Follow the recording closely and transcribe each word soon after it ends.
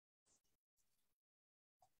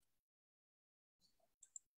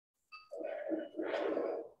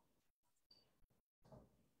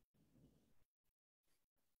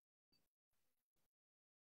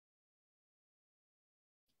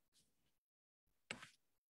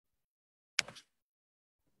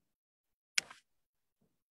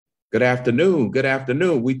Good afternoon. Good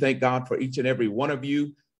afternoon. We thank God for each and every one of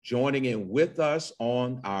you joining in with us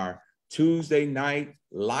on our Tuesday night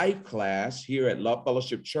live class here at Love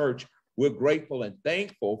Fellowship Church. We're grateful and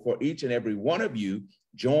thankful for each and every one of you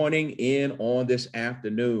joining in on this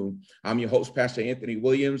afternoon. I'm your host, Pastor Anthony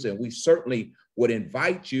Williams, and we certainly would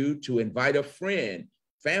invite you to invite a friend,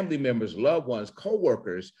 family members, loved ones,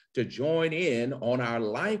 co-workers to join in on our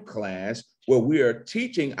live class where we are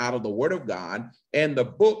teaching out of the Word of God and the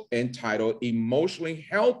book entitled Emotionally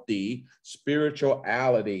Healthy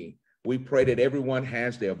Spirituality. We pray that everyone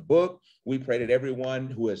has their book. We pray that everyone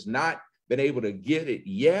who has not been able to get it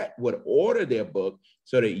yet would order their book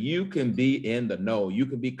so that you can be in the know. You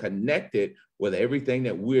can be connected with everything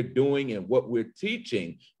that we're doing and what we're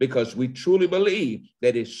teaching, because we truly believe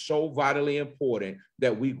that it's so vitally important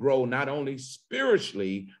that we grow not only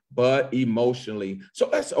spiritually, but emotionally. So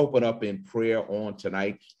let's open up in prayer on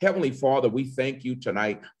tonight. Heavenly Father, we thank you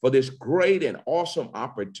tonight for this great and awesome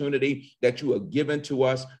opportunity that you have given to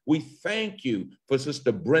us. We thank you for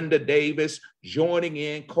Sister Brenda Davis joining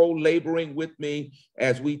in, co-laboring with me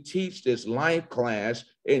as we teach this live class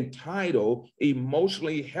entitled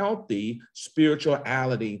Emotionally Healthy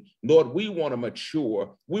Spirituality. Lord, we want to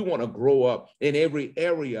mature. We want to grow up in every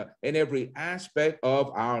area, in every aspect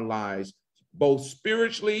of our lives, both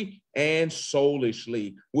spiritually and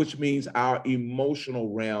soulishly, which means our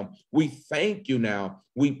emotional realm. We thank you now.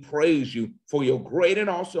 We praise you for your great and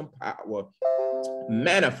awesome power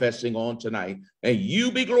manifesting on tonight. And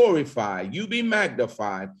you be glorified, you be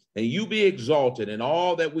magnified, and you be exalted in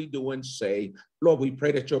all that we do and say. Lord, we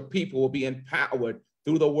pray that your people will be empowered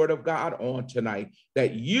through the Word of God on tonight,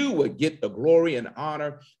 that you would get the glory and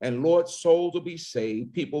honor, and Lord, souls will be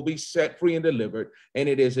saved, people will be set free and delivered. And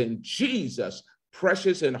it is in Jesus'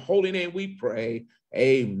 precious and holy name we pray.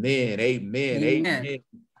 Amen, amen, amen.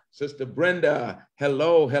 Sister Brenda,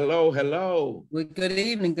 hello, hello, hello. Well, good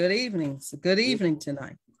evening, good evening. It's a good evening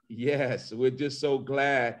tonight. Yes, we're just so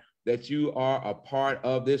glad that you are a part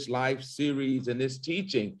of this live series and this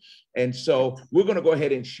teaching. And so we're going to go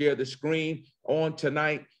ahead and share the screen on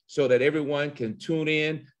tonight so that everyone can tune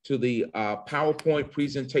in to the PowerPoint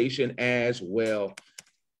presentation as well.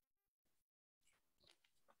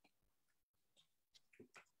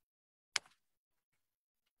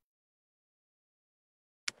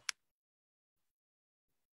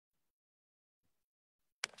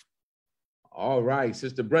 All right,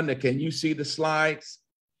 Sister Brenda, can you see the slides?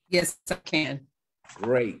 Yes, I can.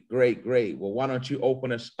 Great, great, great. Well, why don't you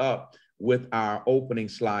open us up with our opening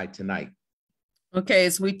slide tonight? Okay,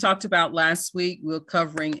 as we talked about last week, we're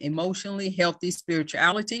covering emotionally healthy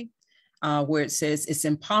spirituality, where it says it's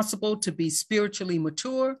impossible to be spiritually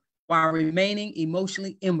mature while remaining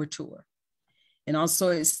emotionally immature. And also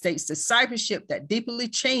it states discipleship that deeply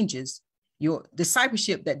changes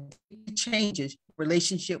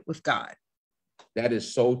relationship with God. That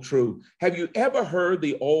is so true. Have you ever heard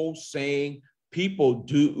the old saying, people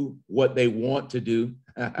do what they want to do?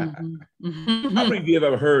 Mm-hmm. How many of you have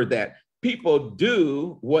ever heard that? People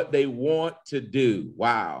do what they want to do.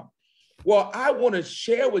 Wow. Well, I want to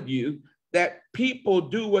share with you that people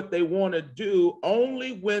do what they want to do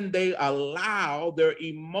only when they allow their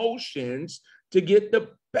emotions to get the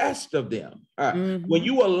best of them. When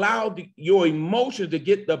you allow your emotions to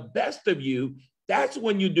get the best of you, that's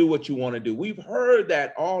when you do what you want to do. We've heard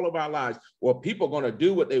that all of our lives. Well, people are going to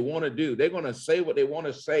do what they want to do. They're going to say what they want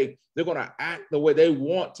to say. They're going to act the way they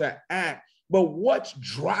want to act. But what's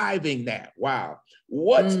driving that? Wow.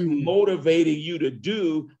 What's motivating you to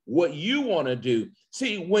do what you want to do?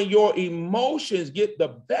 See, when your emotions get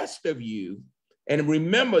the best of you, and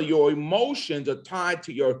remember, your emotions are tied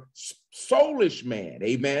to your soulish man,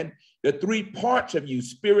 amen? The three parts of you,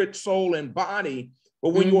 spirit, soul, and body.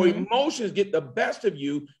 But when your emotions get the best of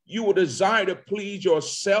you, you will desire to please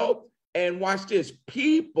yourself and, watch this,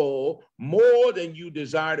 people more than you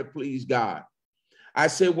desire to please God. I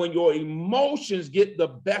said, when your emotions get the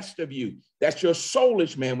best of you, that's your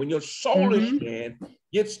soulish man. When your soulish man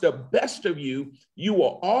gets the best of you, you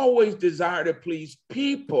will always desire to please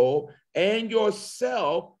people and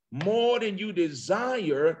yourself more than you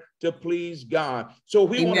desire to please God. So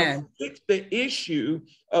we want to fix the issue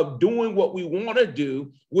of doing what we want to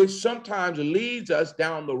do, which sometimes leads us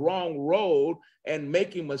down the wrong road and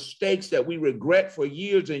making mistakes that we regret for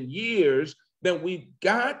years and years. Then we've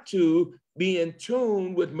got to be in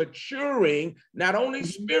tune with maturing, not only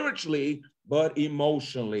spiritually, but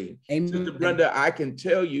emotionally. Sister Brenda, I can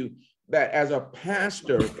tell you that as a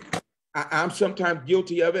pastor, I'm sometimes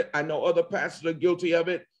guilty of it. I know other pastors are guilty of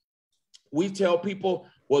it. We tell people,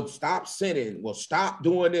 well, stop sinning. Well, stop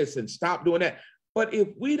doing this and stop doing that. But if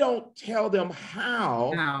we don't tell them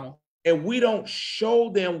how, and we don't show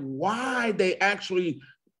them why they actually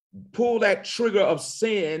pull that trigger of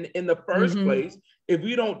sin in the first place, if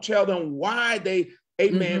we don't tell them why they,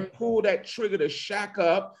 amen, pull that trigger to shack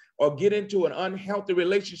up or get into an unhealthy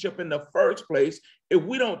relationship in the first place, if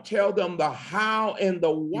we don't tell them the how and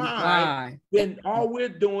the why, then all we're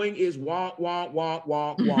doing is walk.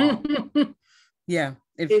 Yeah.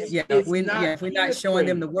 If we're not showing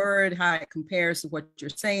them the word, how it compares to what you're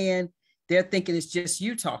saying, they're thinking it's just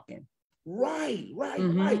you talking. Right.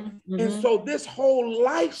 And so this whole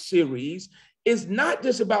life series is not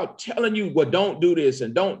just about telling you, well, don't do this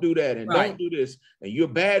and don't do that and don't do this. And you're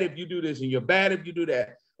bad if you do this and you're bad if you do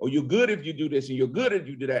that. Or you're good if you do this and you're good if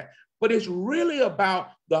you do that. But it's really about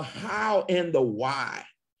the how and the why.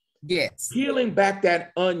 Yes. Peeling back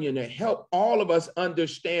that onion to help all of us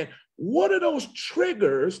understand what are those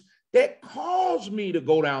triggers that cause me to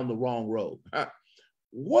go down the wrong road.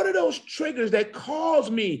 What are those triggers that cause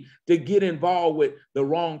me to get involved with the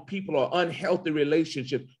wrong people or unhealthy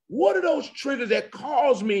relationships? What are those triggers that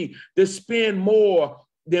cause me to spend more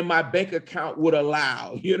than my bank account would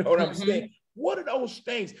allow? You know what I'm saying? What are those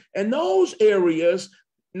things? And those areas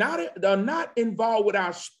are not involved with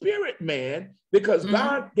our spirit, man, because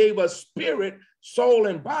God gave us spirit, soul,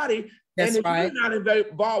 and body. That's and if right. we're not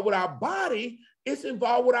involved with our body, it's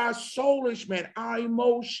involved with our soulish, man, our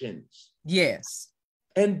emotions. Yes.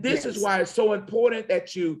 And this is why it's so important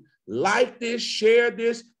that you like this, share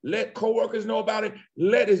this, let coworkers know about it,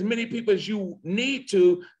 let as many people as you need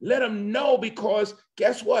to, let them know, because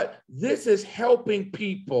guess what? This is helping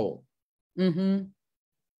people to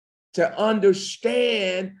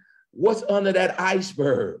understand what's under that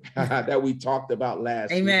iceberg that we talked about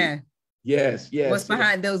last week. Yes. What's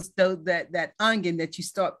behind that onion that you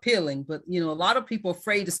start peeling? But a lot of people are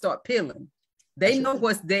afraid to start peeling. They know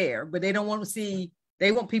what's there, but they don't want to see.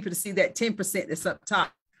 They want people to see that 10% that's up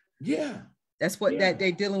top. Yeah. That's what that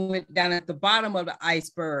they're dealing with down at the bottom of the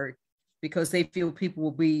iceberg, because they feel people will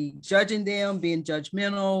be judging them, being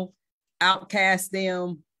judgmental, outcast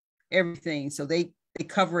them, everything. So they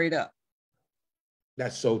cover it up.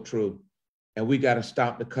 That's so true. And we got to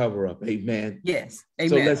stop the cover up. Amen. Yes. Amen.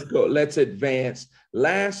 So let's go. Let's advance.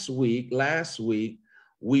 Last week,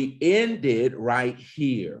 we ended right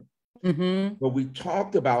here. But we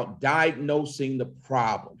talked about diagnosing the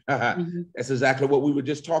problem. That's exactly what we were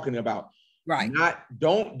just talking about. Right. Not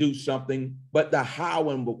don't do something, but the how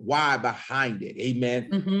and why behind it.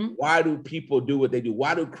 Amen. Why do people do what they do?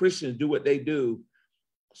 Why do Christians do what they do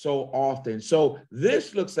so often? So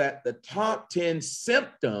this looks at the top 10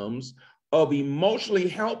 symptoms of emotionally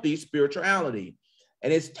healthy spirituality.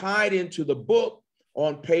 And it's tied into the book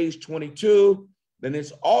on page 22. Then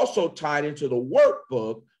it's also tied into the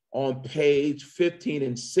workbook on page 15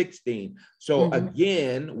 and 16. So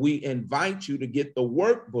again, we invite you to get the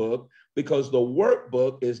workbook, because the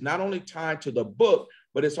workbook is not only tied to the book,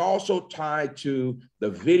 but it's also tied to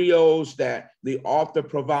the videos that the author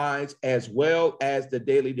provides, as well as the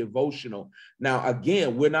daily devotional. Now,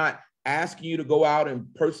 again, we're not asking you to go out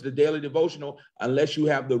and purchase the daily devotional unless you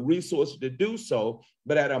have the resources to do so,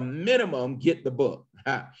 but at a minimum, get the book.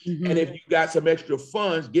 And if you got some extra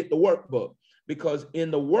funds, get the workbook. Because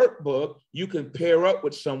in the workbook, you can pair up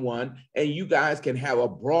with someone and you guys can have a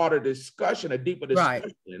broader discussion, a deeper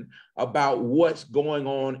discussion about what's going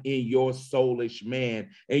on in your soulish man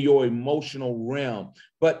and your emotional realm.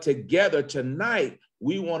 But together tonight,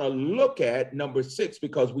 we want to look at number 6,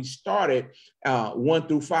 because we started 1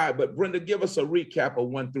 through 5. But Brenda, give us a recap of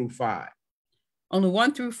 1 through 5. On the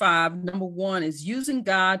 1 through 5, number 1 is using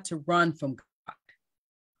God to run from God.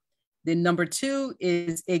 Then number 2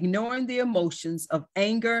 is ignoring the emotions of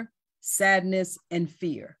anger, sadness, and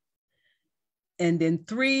fear. And then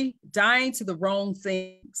 3, dying to the wrong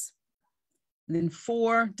things. And then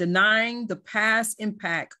 4, denying the past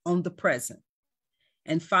impact on the present.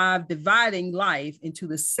 And 5, dividing life into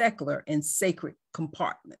the secular and sacred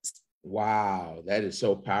compartments. Wow, that is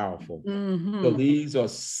so powerful. So these are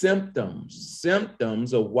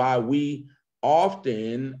symptoms of why we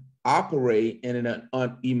often operate in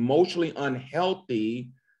an emotionally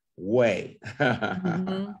unhealthy way.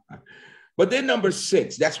 But then number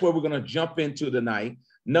 6, that's where we're going to jump into tonight.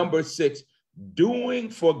 Number 6, doing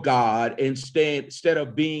for God instead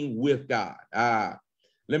of being with God.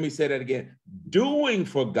 Let me say that again. Doing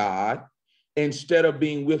for God instead of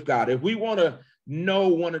being with God. If we want to know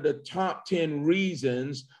one of the top 10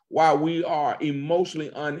 reasons why we are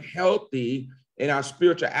emotionally unhealthy in our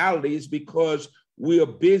spirituality, is because we are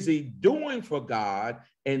busy doing for God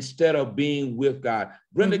instead of being with God.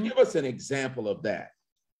 Brenda, give us an example of that.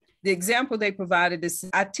 The example they provided is,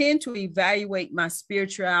 I tend to evaluate my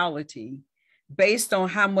spirituality based on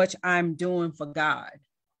how much I'm doing for God.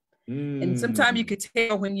 And sometimes you could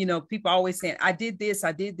tell when, people always saying, I did this,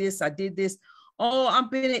 I did this, I did this. Oh, I've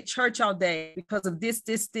been at church all day because of this.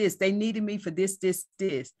 They needed me for this.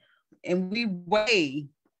 And we weigh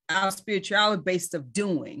our spirituality based of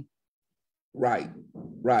doing. Right.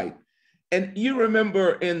 And you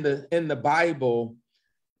remember in the Bible,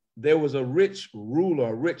 there was a rich ruler,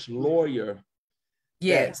 a rich lawyer,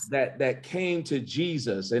 yes, that came to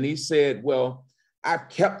Jesus, and he said, well, I've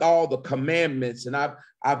kept all the commandments, and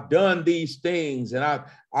I've done these things, and I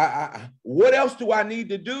what else do I need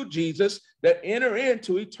to do, Jesus, that enter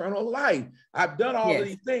into eternal life? I've done all of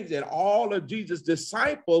these things. And all of Jesus'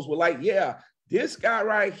 disciples were like, yeah, this guy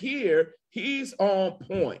right here, he's on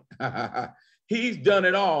point. He's done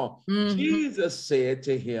it all. Mm-hmm. Jesus said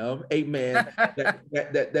to him, amen,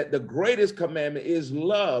 that the greatest commandment is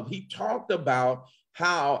love. He talked about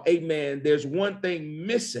how, amen, there's one thing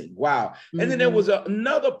missing. Wow. And then there was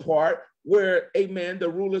another part where, amen, the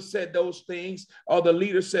ruler said those things, or the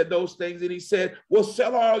leader said those things, and he said, well,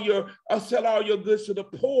 sell all your goods to the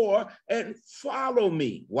poor and follow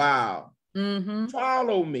me. Wow. Mm-hmm.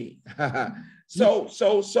 Follow me.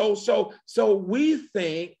 So we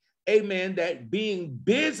think, amen, that being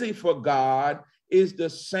busy for God is the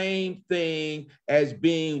same thing as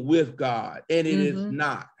being with God, and it is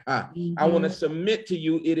not. I want to submit to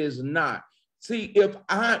you, it is not. See,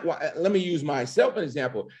 let me use myself as an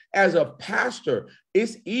example. As a pastor,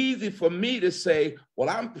 it's easy for me to say, well,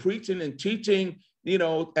 I'm preaching and teaching,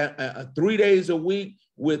 3 days a week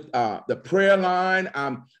with the prayer line.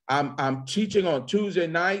 I'm teaching on Tuesday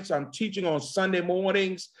nights. I'm teaching on Sunday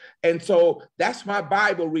mornings. And so that's my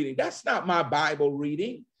Bible reading. That's not my Bible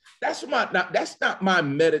reading. That's not my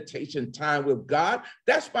meditation time with God.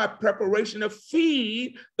 That's my preparation to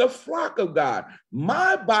feed the flock of God.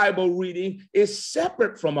 My Bible reading is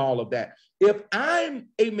separate from all of that. If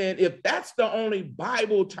that's the only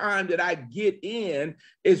Bible time that I get in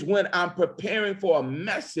is when I'm preparing for a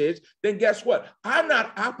message, then guess what? I'm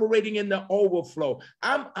not operating in the overflow.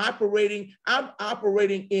 I'm operating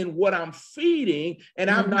in what I'm feeding, and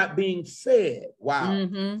I'm not being fed. Wow.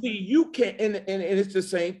 See, you can't, and it's the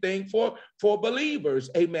same thing for believers.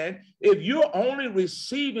 Amen. If you're only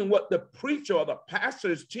receiving what the preacher or the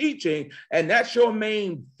pastor is teaching, and that's your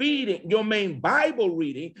main feeding, your main Bible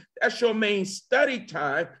reading, that's your main study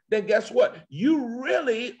time, then guess what? You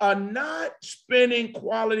really are not spending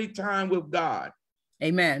quality time with God.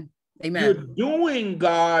 Amen. You're doing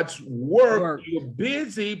God's work. You're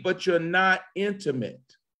busy, but you're not intimate.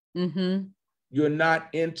 You're not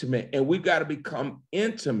intimate. And we got to become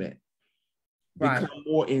intimate, become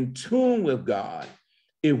more in tune with God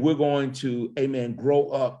if we're going to, amen, grow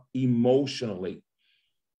up emotionally.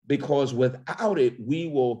 Because without it, we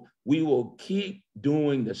will keep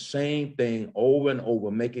doing the same thing over and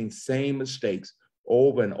over, making same mistakes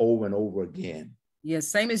over and over and over again. Yes,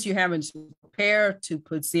 same as you having to prepare to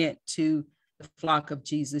present to the flock of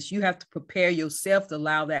Jesus. You have to prepare yourself to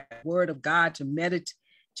allow that word of God to meditate,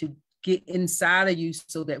 to get inside of you,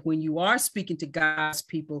 so that when you are speaking to God's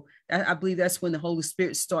people, I believe that's when the Holy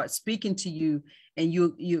Spirit starts speaking to you, and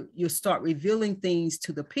you start revealing things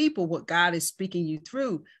to the people, what God is speaking you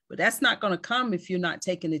through. But that's not going to come if you're not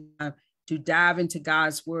taking the time to dive into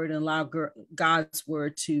God's word and allow God's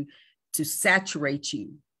word to saturate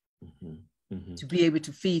you, to be able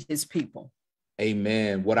to feed his people.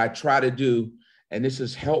 Amen. What I try to do, and this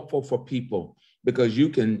is helpful for people, because you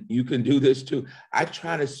can do this too. I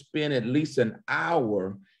try to spend at least an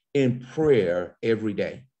hour in prayer every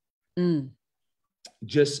day.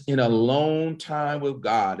 Just in alone time with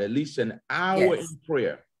God, at least an hour in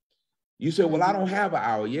prayer. You say, well, I don't have an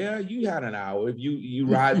hour. Yeah, you had an hour. If you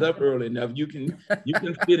rise up early enough, you can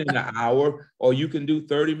fit in an hour, or you can do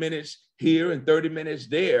 30 minutes here and 30 minutes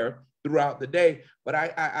there throughout the day. But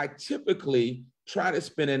I typically try to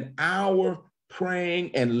spend an hour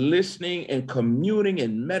praying and listening and communing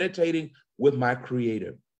and meditating with my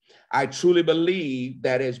Creator. I truly believe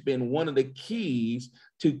that has been one of the keys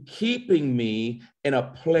to keeping me in a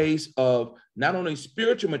place of not only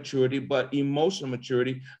spiritual maturity, but emotional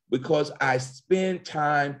maturity, because I spend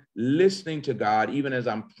time listening to God, even as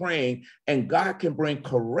I'm praying, and God can bring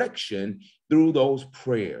correction through those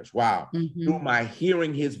prayers. Wow. Through my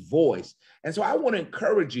hearing his voice. And so I want to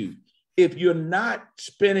encourage you, if you're not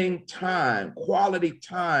spending time, quality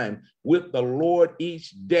time with the Lord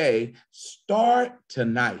each day, start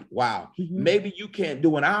tonight. Wow. Maybe you can't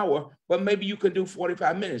do an hour, but maybe you can do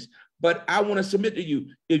 45 minutes. But I want to submit to you,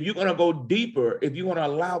 if you're going to go deeper, if you want to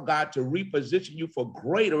allow God to reposition you for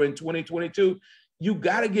greater in 2022, you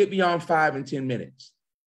got to get beyond 5 and 10 minutes,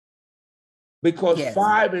 because Yes.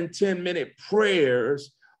 5 and 10-minute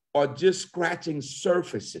prayers are just scratching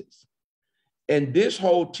surfaces. And this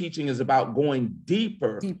whole teaching is about going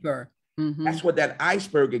deeper. Deeper. Mm-hmm. That's what that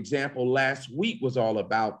iceberg example last week was all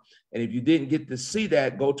about. And if you didn't get to see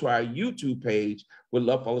that, go to our YouTube page with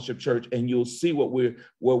Love Fellowship Church, and you'll see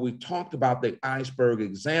where we talked about the iceberg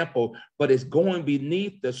example, but it's going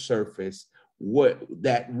beneath the surface, what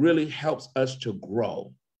that really helps us to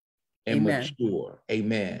grow and mature.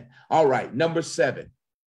 Amen. All right, number 7.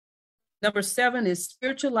 Number 7 is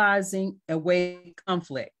spiritualizing away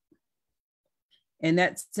conflict. And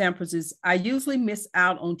that example is, I usually miss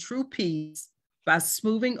out on true peace by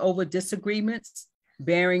smoothing over disagreements,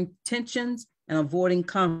 bearing tensions, and avoiding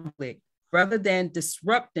conflict, rather than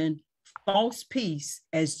disrupting false peace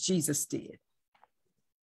as Jesus did.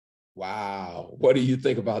 Wow. What do you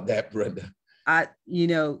think about that, Brenda?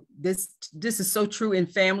 This is so true in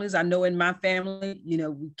families. I know in my family,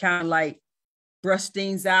 we kind of like brush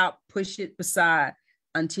things out, push it aside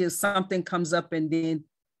until something comes up, and then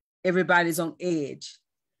everybody's on edge.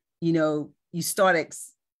 You start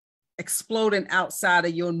exploding outside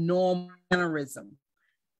of your normal mannerism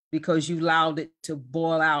because you allowed it to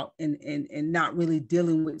boil out and not really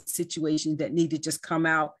dealing with situations that need to just come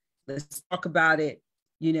out. Let's talk about it,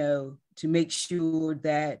 to make sure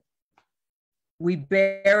that we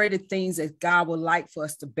bury the things that God would like for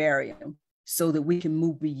us to bury them so that we can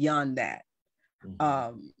move beyond that.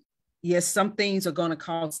 Mm-hmm. Yes, some things are going to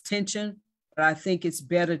cause tension, but I think it's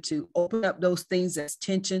better to open up those things as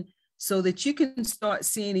tension so that you can start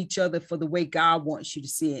seeing each other for the way God wants you to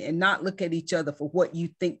see it, and not look at each other for what you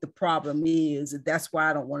think the problem is. And that's why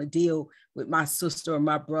I don't want to deal with my sister or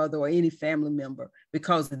my brother or any family member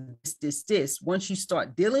because of this. Once you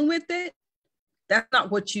start dealing with it, that's not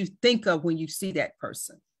what you think of when you see that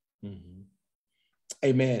person. Mm-hmm.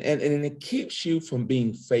 Amen. And it keeps you from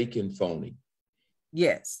being fake and phony.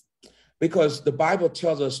 Yes. Because the Bible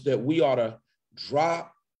tells us that we ought to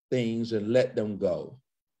drop things and let them go.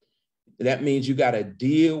 That means you got to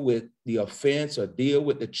deal with the offense or deal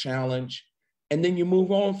with the challenge, and then you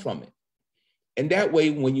move on from it. And that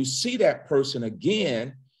way, when you see that person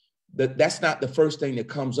again, that's not the first thing that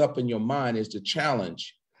comes up in your mind is the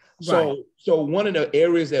challenge. Right. So one of the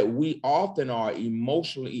areas that we often are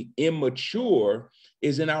emotionally immature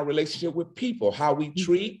is in our relationship with people, how we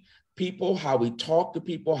treat people, how we talk to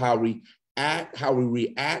people, how we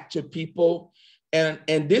react to people.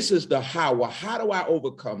 And this is the how. Well, how do I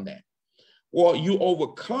overcome that? Well, you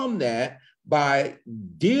overcome that by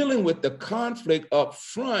dealing with the conflict up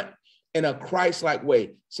front in a Christ-like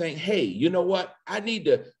way, saying, hey, you know what? I need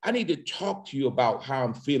to talk to you about how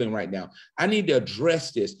I'm feeling right now. I need to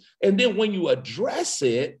address this. And then when you address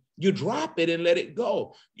it, you drop it and let it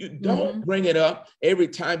go. You don't bring it up every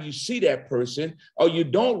time you see that person, or you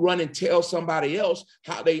don't run and tell somebody else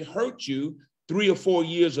how they hurt you 3 or 4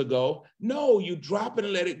 years ago. No, you drop it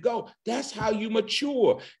and let it go. That's how you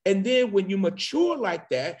mature. And then when you mature like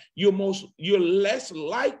that, you're less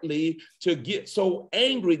likely to get so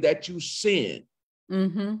angry that you sin.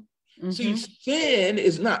 Mm-hmm. Mm-hmm. See, sin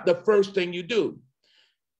is not the first thing you do.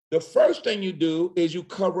 The first thing you do is you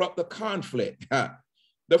cover up the conflict.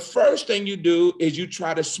 The first thing you do is you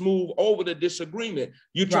try to smooth over the disagreement.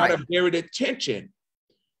 You try to bury the tension.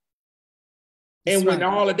 And when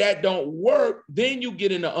all of that don't work, then you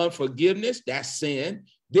get into unforgiveness, that's sin.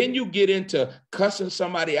 Then you get into cussing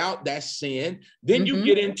somebody out, that's sin. Then you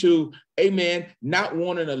get into, not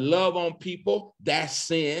wanting to love on people, that's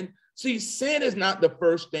sin. See, sin is not the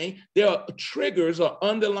first thing. There are triggers or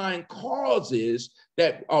underlying causes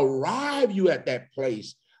that arrive you at that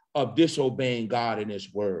place of disobeying God and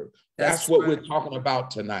his word. That's what we're talking about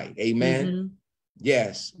tonight. Amen. Mm-hmm.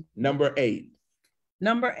 Yes. Number 8.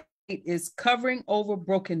 Number 8 is covering over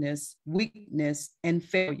brokenness, weakness, and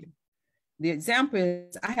failure. The example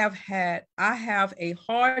is I have a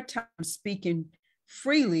hard time speaking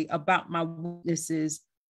freely about my weaknesses,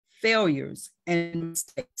 failures, and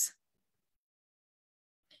mistakes.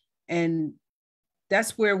 And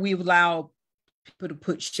that's where we allow people to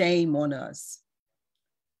put shame on us,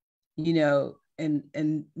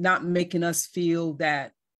 and not making us feel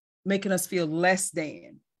less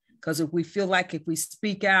than. Because if we feel like if we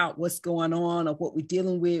speak out what's going on or what we're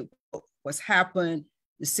dealing with, what's happened,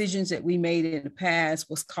 decisions that we made in the past,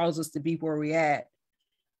 what's caused us to be where we're at,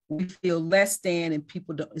 we feel less than, and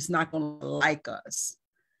it's not going to like us.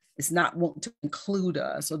 It's not wanting to include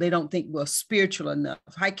us, or they don't think we're spiritual enough.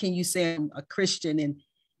 How can you say I'm a Christian and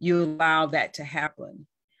you allow that to happen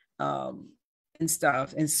and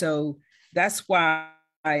stuff? And so that's why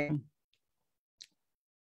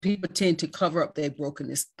people tend to cover up their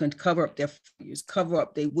brokenness, cover up their failures, cover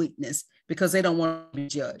up their weakness because they don't want to be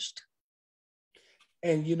judged.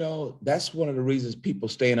 And, you know, that's one of the reasons people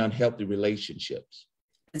stay in unhealthy relationships.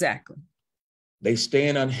 Exactly. They stay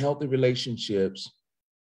in unhealthy relationships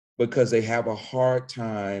because they have a hard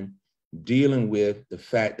time dealing with the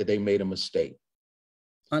fact that they made a mistake.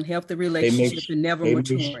 Unhealthy relationships and never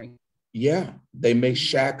maturing. They may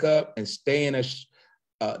shack up and stay in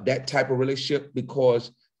that type of relationship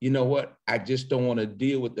because, you know what, I just don't want to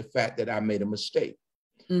deal with the fact that I made a mistake.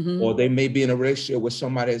 Mm-hmm. Or they may be in a relationship with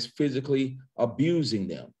somebody that's physically abusing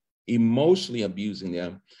them, emotionally abusing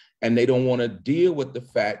them, and they don't want to deal with the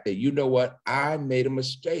fact that, you know what, I made a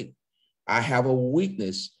mistake. I have a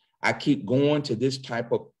weakness. I keep going to this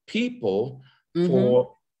type of people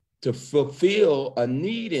to fulfill a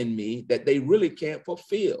need in me that they really can't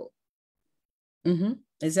fulfill. Mm-hmm.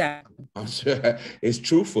 Exactly. It's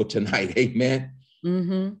truthful tonight. Amen.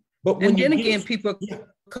 Mm-hmm. But when then again, people,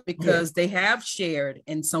 because they have shared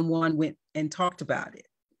and someone went and talked about it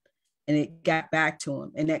and it got back to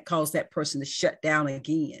them, and that caused that person to shut down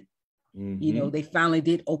again. Mm-hmm. You know, they finally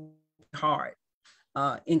did open their heart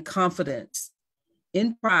in confidence,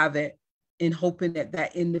 in private, in hoping that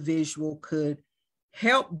that individual could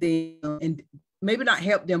help them, and maybe not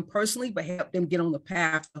help them personally, but help them get on the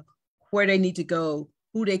path of where they need to go,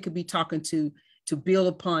 who they could be talking to build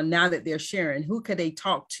upon now that they're sharing, who could they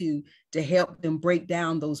talk to help them break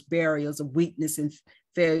down those barriers of weakness and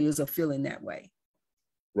failures of feeling that way.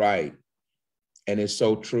 Right. And it's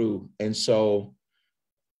so true. And so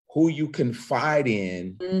who you confide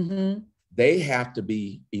in, they have to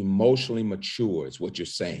be emotionally mature, is what you're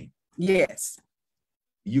saying. Yes.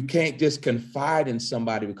 You can't just confide in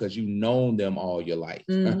somebody because you've known them all your life.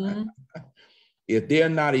 Mm-hmm. If they're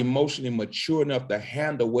not emotionally mature enough to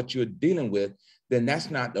handle what you're dealing with, then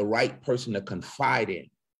that's not the right person to confide in.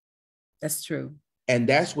 That's true. And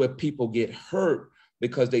that's where people get hurt,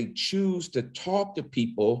 because they choose to talk to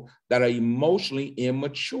people that are emotionally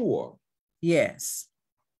immature. Yes.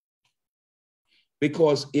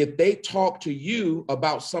 Because if they talk to you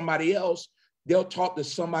about somebody else, they'll talk to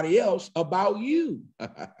somebody else about you.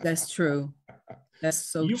 That's true. That's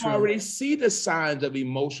so you true. You already see the signs of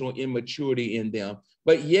emotional immaturity in them,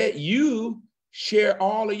 but yet you share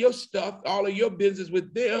all of your stuff, all of your business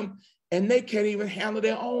with them, and they can't even handle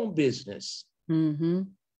their own business. Mm-hmm.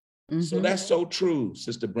 Mm-hmm. So that's so true,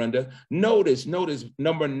 Sister Brenda. Notice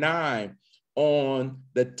number 9 on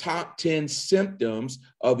the top 10 symptoms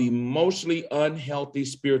of emotionally unhealthy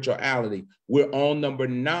spirituality. We're on number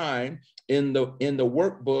 9 in the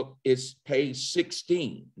workbook. It's page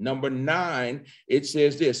 16. Number 9, it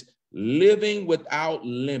says this: living without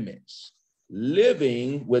limits.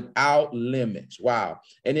 Living without limits. Wow.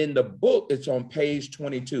 And in the book, it's on page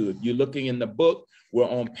 22. If you're looking in the book, we're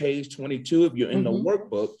on page 22. If you're in the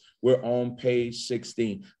workbook, we're on page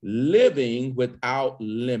 16. Living without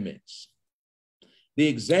limits. The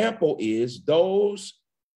example is those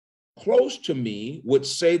close to me would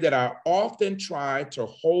say that I often try to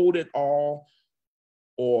hold it all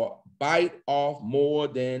or bite off more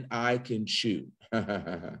than I can chew.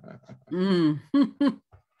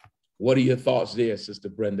 What are your thoughts there, Sister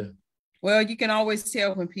Brenda? Well, you can always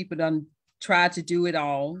tell when people done try to do it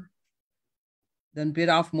all, done bit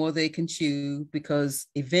off more they can chew, because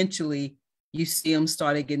eventually you see them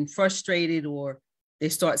started getting frustrated, or they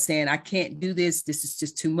start saying, I can't do this. This is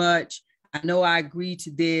just too much. I know I agreed to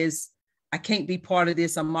this. I can't be part of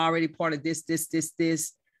this. I'm already part of this,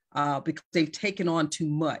 because they've taken on too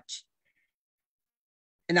much.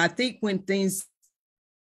 And I think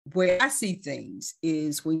where I see things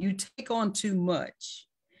is when you take on too much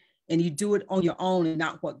and you do it on your own and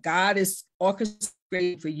not what God is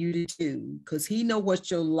orchestrated for you to do, because he knows what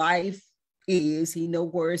your life is. He knows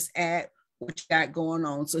where it's at, what you got going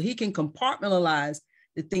on. So he can compartmentalize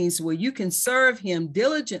the things where you can serve him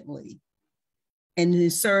diligently and then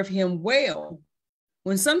serve him well,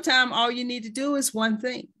 when sometimes all you need to do is one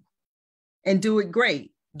thing and do it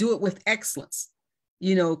great, do it with excellence,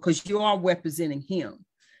 because you are representing him.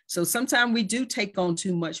 So sometimes we do take on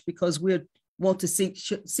too much because we want to see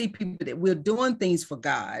people that we're doing things for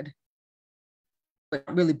God, but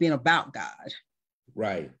really being about God.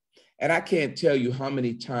 Right. And I can't tell you how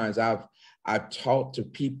many times I've talked to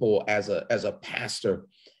people as a pastor,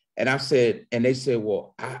 and I said, and they said,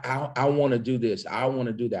 well, I want to do this. I want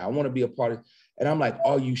to do that. I want to be a part of it. And I'm like,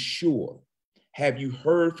 are you sure? Have you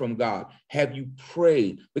heard from God? Have you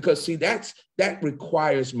prayed? Because see, that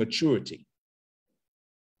requires maturity.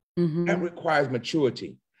 Mm-hmm. That requires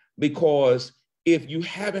maturity, because if you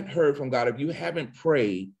haven't heard from God, if you haven't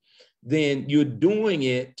prayed, then you're doing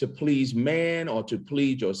it to please man or to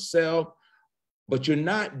please yourself, but you're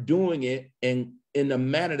not doing it in the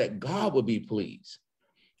manner that God would be pleased.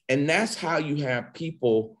 And that's how you have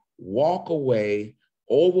people walk away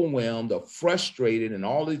overwhelmed or frustrated and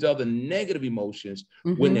all these other negative emotions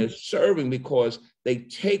when they're serving, because they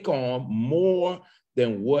take on more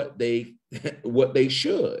than what they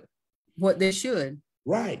should. What they should.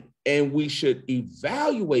 Right. And we should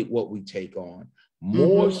evaluate what we take on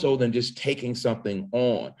more so than just taking something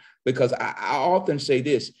on. Because I often say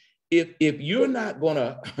this, if you're not going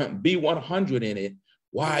to be 100 in it,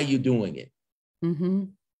 why are you doing it?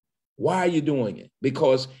 Why are you doing it?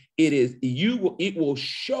 Because it will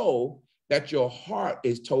show that your heart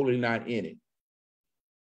is totally not in it.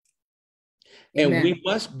 Amen. And we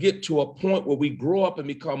must get to a point where we grow up and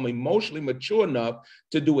become emotionally mature enough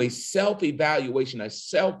to do a self-evaluation, a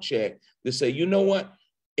self-check, to say, you know what?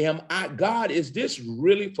 God, is this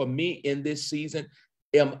really for me in this season?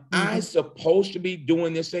 Am I supposed to be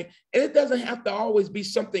doing this thing? And it doesn't have to always be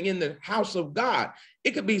something in the house of God.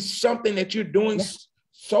 It could be something that you're doing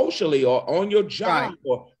socially or on your job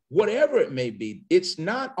or whatever it may be. It's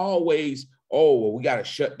not always, oh, well, we got to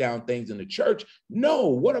shut down things in the church. No,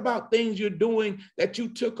 what about things you're doing that you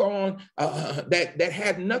took on that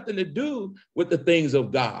had nothing to do with the things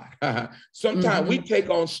of God? Sometimes we take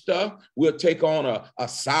on stuff. We'll take on a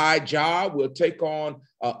side job. We'll take on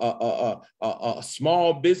a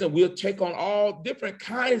small business. We'll take on all different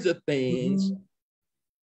kinds of things.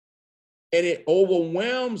 And it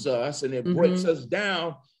overwhelms us and it breaks us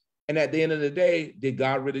down. And at the end of the day, did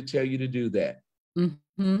God really tell you to do that?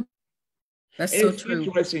 That's so true. It's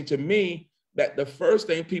interesting to me that the first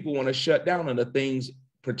thing people want to shut down are the things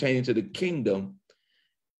pertaining to the kingdom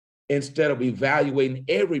instead of evaluating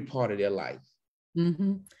every part of their life.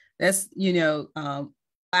 That's,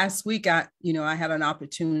 last week, I had an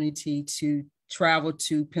opportunity to travel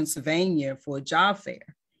to Pennsylvania for a job fair.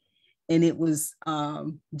 And it was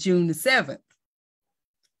June the 7th.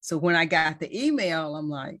 So when I got the email, I'm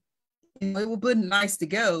like, it would be nice to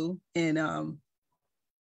go. And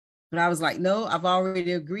but I was like, no, I've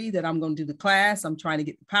already agreed that I'm going to do the class. I'm trying to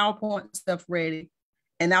get the PowerPoint stuff ready.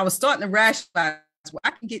 And I was starting to rationalize, well,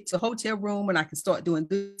 I can get to a hotel room and I can start doing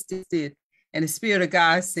this. And the Spirit of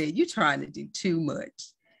God said, you're trying to do too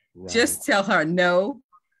much. Right. Just tell her, no,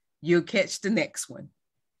 you'll catch the next one,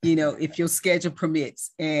 if your schedule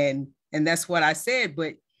permits. And that's what I said.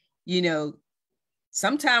 But,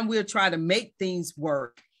 sometimes we'll try to make things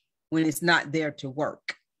work when it's not there to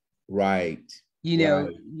work. Right. You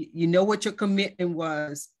know what your commitment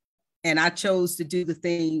was. And I chose to do the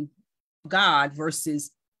thing God versus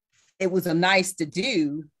it was a nice to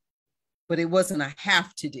do, but it wasn't a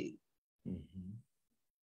have to do.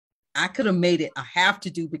 I could have made it a have to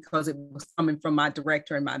do because it was coming from my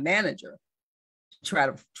director and my manager to try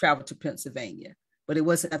to travel to Pennsylvania, but it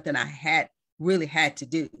wasn't something I really had to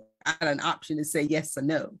do. I had an option to say yes or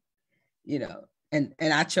no, and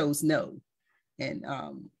I chose no. And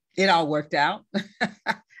it all worked out.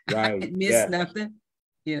 I didn't miss nothing,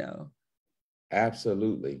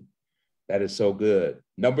 Absolutely. That is so good.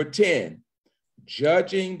 Number 10,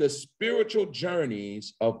 judging the spiritual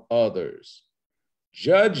journeys of others.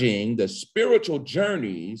 Judging the spiritual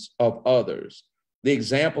journeys of others. The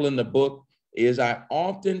example in the book is I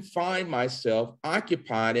often find myself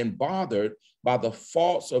occupied and bothered by the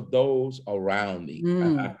faults of those around me.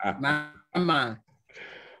 My.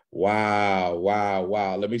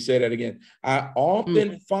 Wow. Let me say that again. I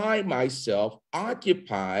often find myself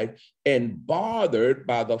occupied and bothered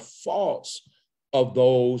by the faults of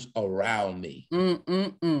those around me.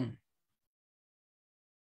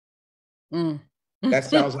 That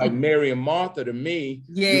sounds like Mary and Martha to me.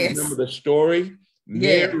 Yes. You remember the story?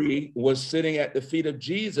 Mary was sitting at the feet of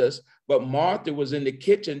Jesus, but Martha was in the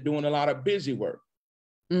kitchen doing a lot of busy work.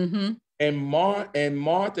 And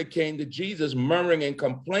Martha came to Jesus murmuring and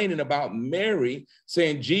complaining about Mary,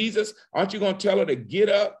 saying, Jesus, aren't you going to tell her to get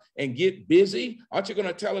up and get busy? Aren't you going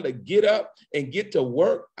to tell her to get up and get to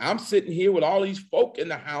work? I'm sitting here with all these folk in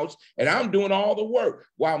the house and I'm doing all the work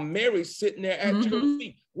while Mary's sitting there at your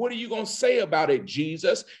feet. What are you going to say about it,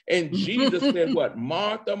 Jesus? And Jesus said, what?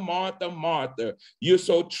 Martha, Martha, Martha, you're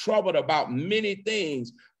so troubled about many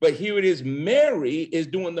things, but here it is. Mary is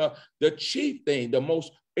doing the chief thing, the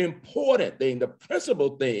most important thing, the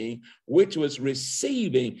principal thing, which was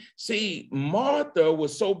receiving. See, Martha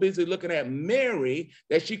was so busy looking at Mary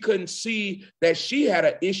that she couldn't see that she had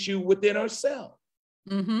an issue within herself.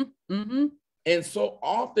 And so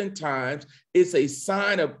oftentimes it's a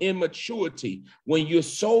sign of immaturity when you're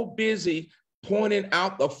so busy pointing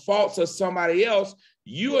out the faults of somebody else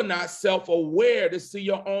you are not self-aware to see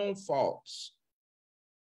your own faults.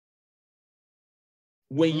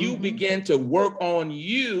 When you begin to work on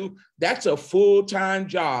you, that's a full-time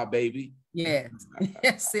job, baby. Yes,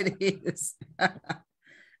 yes, it is.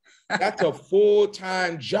 That's a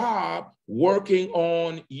full-time job working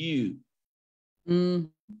on you.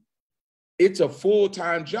 It's a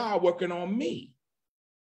full-time job working on me.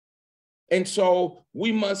 And so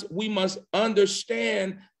we must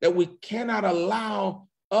understand that we cannot allow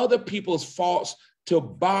other people's faults to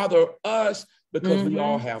bother us, because we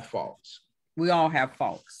all have faults. We all have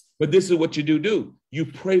faults. But this is what you do. You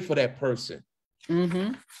pray for that person.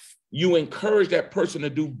 You encourage that person to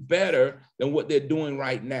do better than what they're doing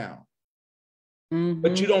right now.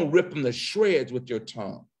 But you don't rip them to shreds with your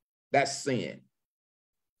tongue. That's sin.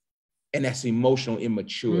 And that's emotional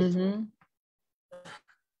immaturity.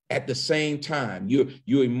 At the same time,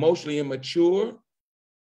 you're emotionally immature,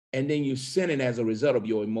 and then you're sinning as a result of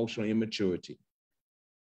your emotional immaturity.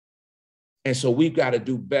 And so we've got to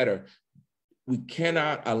do better. We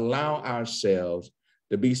cannot allow ourselves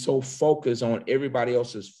to be so focused on everybody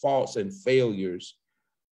else's faults and failures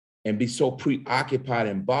and be so preoccupied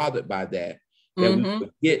and bothered by that, that we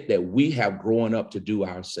forget that we have grown up to do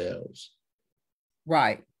ourselves.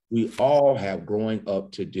 Right. We all have growing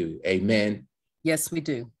up to do. Amen. Yes, we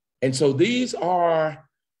do. And so these are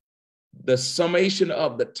the summation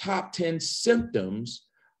of the top 10 symptoms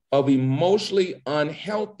of emotionally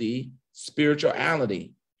unhealthy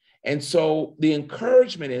spirituality. And so the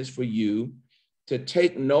encouragement is for you to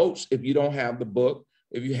take notes if you don't have the book.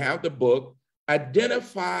 If you have the book,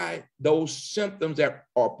 identify those symptoms that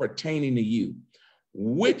are pertaining to you.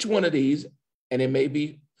 Which one of these, and it may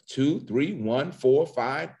be 2, 3, 1, 4,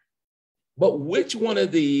 5, but which one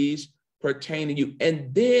of these pertain to you?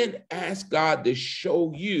 And then ask God to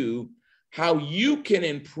show you how you can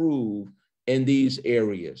improve in these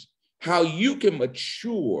areas, how you can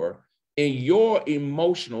mature in your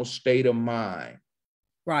emotional state of mind.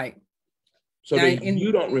 Right. So now, that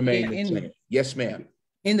you don't remain the same. Yes, ma'am.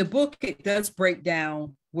 In the book, it does break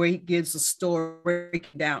down where he gives a story,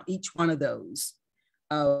 breaking down each one of those.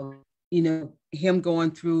 Him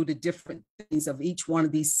going through the different things of each one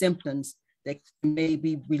of these symptoms that may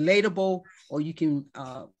be relatable, or you can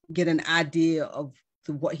get an idea of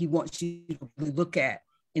what he wants you to look at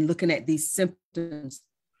in looking at these symptoms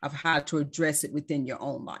of how to address it within your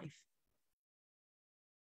own life.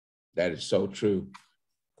 That is so true.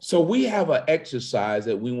 So we have an exercise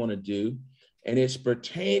that we want to do, and it's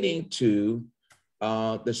pertaining to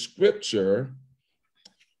the scripture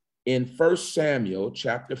in 1 Samuel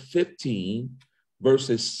chapter 15,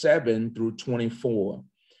 verses 7 through 24.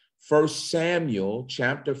 1 Samuel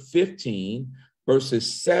chapter 15,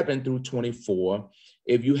 verses 7 through 24.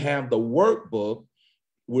 If you have the workbook,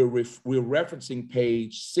 we're referencing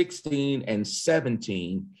page 16 and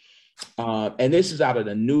 17. And this is out of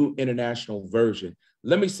the New International Version.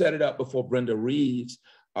 Let me set it up before Brenda reads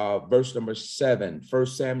verse number 7, 1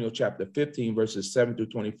 Samuel chapter 15, verses 7 through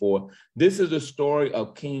 24. This is the story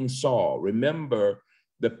of King Saul. Remember,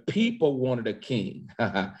 the people wanted a king.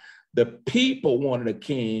 The people wanted a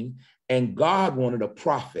king, and God wanted a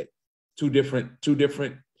prophet. Two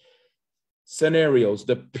different scenarios.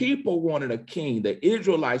 The people wanted a king. The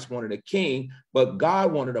Israelites wanted a king, but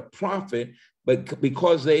God wanted a prophet. But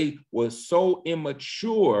because they were so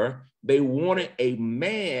immature, they wanted a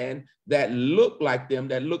man that looked like them,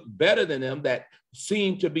 that looked better than them, that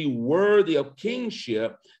seemed to be worthy of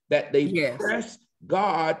kingship, that they pressed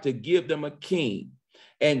God to give them a king.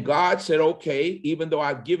 And God said, okay, even though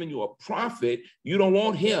I've given you a prophet, you don't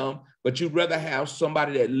want him, but you'd rather have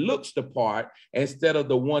somebody that looks the part instead of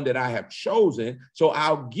the one that I have chosen. So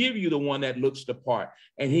I'll give you the one that looks the part.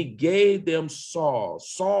 And he gave them Saul.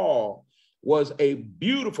 Saul was a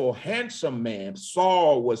beautiful, handsome man.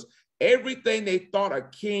 Saul was everything they thought a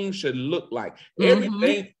king should look like.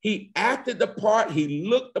 Everything. He acted the part. He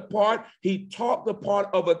looked the part. He talked the part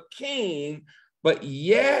of a king, but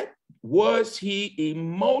yet was he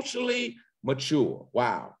emotionally mature?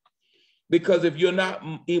 Wow. Because if you're not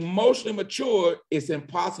emotionally mature, it's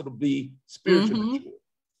impossible to be spiritually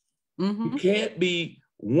mature. You can't be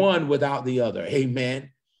one without the other. Amen.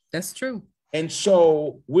 That's true. And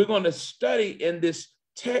so we're going to study in this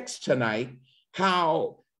text tonight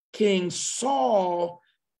how King Saul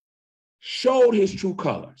showed his true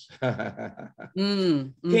colors.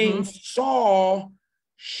 King Saul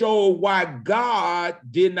showed why God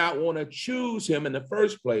did not want to choose him in the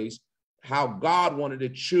first place, how God wanted to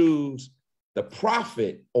choose the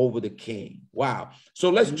prophet over the king. Wow. So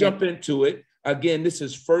let's jump into it. Again, this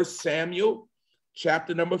is 1 Samuel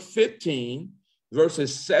chapter number 15,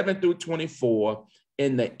 verses 7 through 24.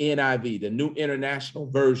 in the NIV, the New International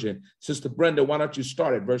Version. Sister Brenda, why don't you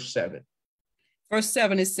start at verse 7? Verse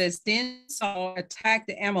 7, it says, then Saul attacked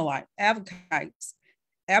the Amalekites,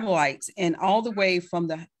 and all the way from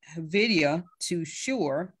the Havidah to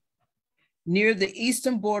Shur, near the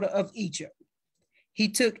eastern border of Egypt. He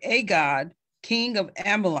took Agag, king of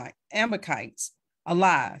Amalekites,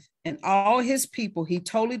 alive, and all his people he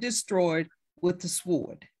totally destroyed with the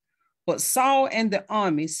sword. But Saul and the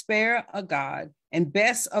army spared Agag and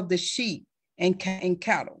best of the sheep and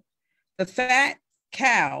cattle, the fat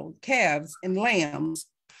calves and lambs,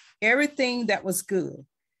 everything that was good.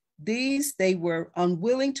 These they were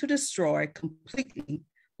unwilling to destroy completely,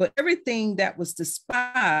 but everything that was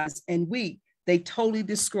despised and weak, they totally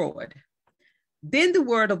destroyed. Then the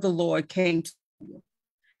word of the Lord came to me.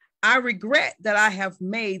 I regret that I have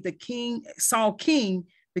made the king Saul king,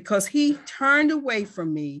 because he turned away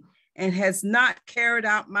from me and has not carried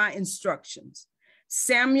out my instructions.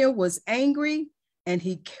 Samuel was angry, and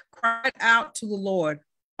he cried out to the Lord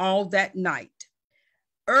all that night.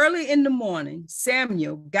 Early in the morning,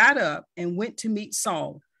 Samuel got up and went to meet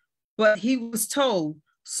Saul, but he was told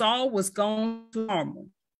Saul was gone to Carmel.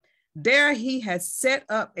 There he had set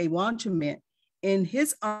up a monument in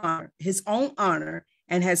his own honor,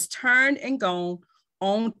 and has turned and gone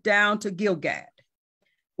on down to Gilgad.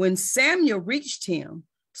 When Samuel reached him,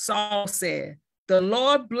 Saul said, the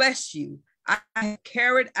Lord bless you. I have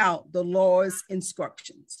carried out the Lord's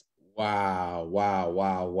instructions. Wow, wow,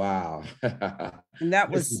 wow, wow. And that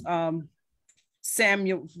was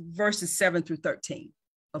Samuel verses 7 through 13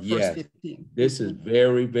 of verse 15. This is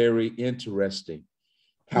very, very interesting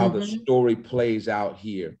how the story plays out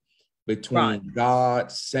here between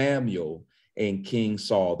God, Samuel, and King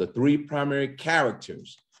Saul. The three primary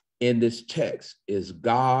characters in this text is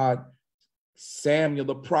God, Samuel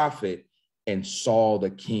the prophet, and Saul the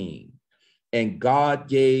king. And God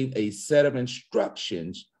gave a set of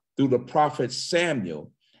instructions through the prophet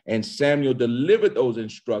Samuel, and Samuel delivered those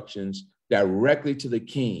instructions directly to the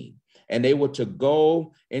king. And they were to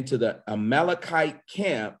go into the Amalekite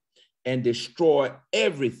camp and destroy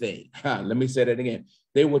everything. Let me say that again.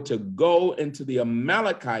 They were to go into the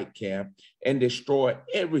Amalekite camp and destroy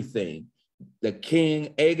everything. The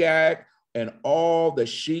king Agag and all the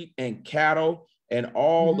sheep and cattle and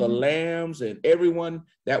all the lambs and everyone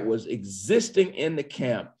that was existing in the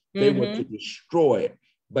camp, they were to destroy it.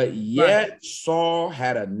 But yet Saul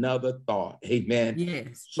had another thought. Amen.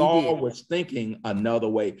 Yes, Saul was thinking another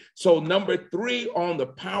way. So number 3 on the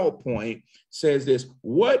PowerPoint says this: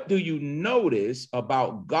 what do you notice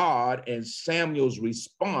about God and Samuel's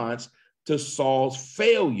response to Saul's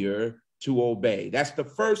failure to obey? That's the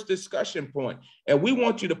first discussion point. And we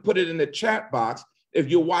want you to put it in the chat box. If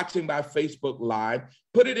you're watching by Facebook Live,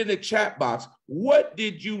 put it in the chat box. What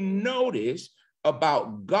did you notice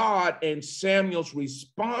about God and Samuel's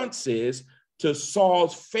responses to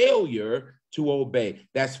Saul's failure to obey?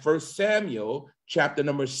 That's 1 Samuel chapter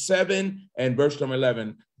number 7 and verse number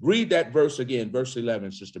 11. Read that verse again, verse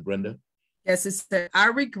 11, Sister Brenda. Yes, it said, I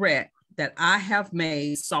regret that I have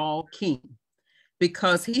made Saul king,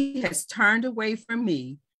 because he has turned away from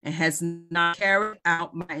me and has not carried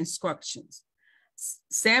out my instructions.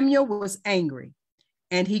 Samuel was angry,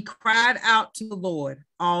 and he cried out to the Lord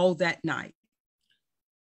all that night.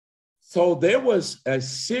 So there was a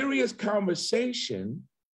serious conversation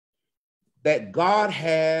that God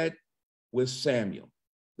had with Samuel,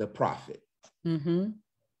 the prophet.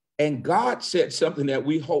 And God said something that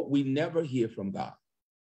we hope we never hear from God.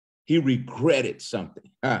 He regretted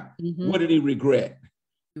something. What did he regret?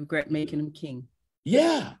 He regret making him king.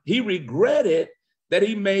 Yeah, he regretted that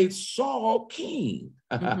he made Saul king.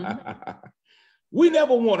 We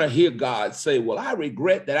never want to hear God say, well, I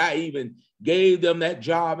regret that I even gave them that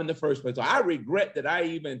job in the first place. Or I regret that I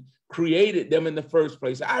even created them in the first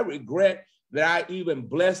place. I regret that I even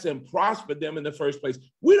blessed and prospered them in the first place.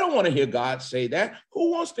 We don't want to hear God say that.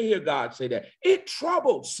 Who wants to hear God say that? It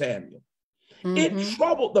troubled Samuel. It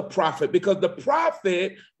troubled the prophet, because the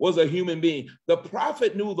prophet was a human being. The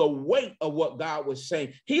prophet knew the weight of what God was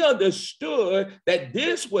saying. He understood that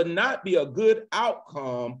this would not be a good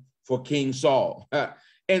outcome for King Saul.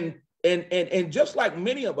 And just like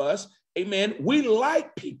many of us, amen, we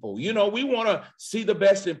like people. You know, we want to see the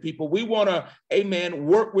best in people. We want to, amen,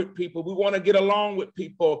 work with people. We want to get along with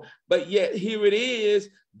people. But yet here it is,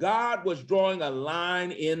 God was drawing a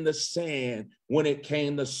line in the sand when it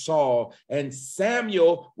came to Saul. And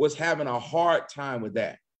Samuel was having a hard time with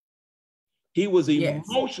that. He was Yes.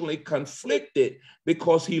 emotionally conflicted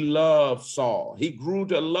because he loved Saul. He grew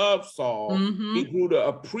to love Saul. He grew to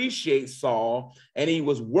appreciate Saul, and he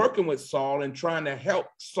was working with Saul and trying to help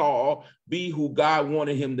Saul be who God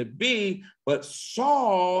wanted him to be. But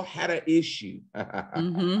Saul had an issue.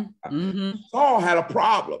 Saul had a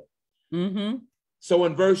problem. So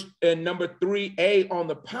in number 3A on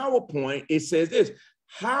the PowerPoint, it says this: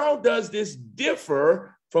 how does this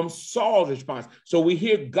differ from Saul's response? So we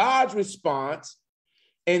hear God's response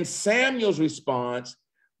and Samuel's response,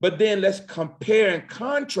 but then let's compare and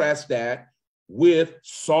contrast that with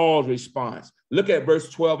Saul's response. Look at verse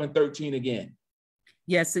 12 and 13 again.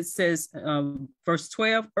 Yes, it says, verse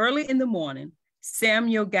 12, early in the morning,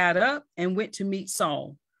 Samuel got up and went to meet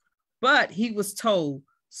Saul, but he was told,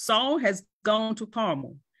 Saul has gone to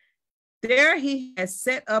Carmel. There he has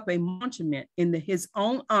set up a monument in his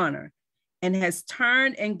own honor and has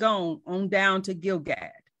turned and gone on down to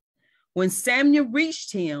Gilgad. When Samuel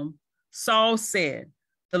reached him, Saul said,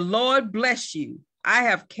 the Lord bless you. I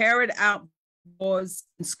have carried out the Lord's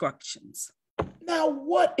instructions. Now,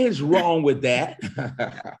 what is wrong with that?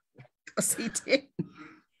 Because he did.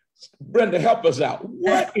 Brenda, help us out.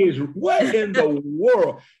 What in the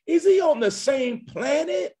world? Is he on the same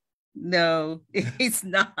planet? No, he's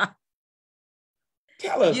not.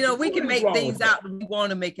 Tell us. We can make things out when we want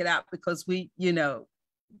to make it out because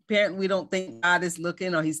apparently we don't think God is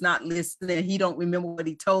looking or he's not listening. He don't remember what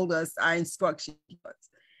he told us, our instructions,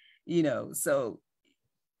 so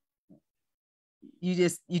you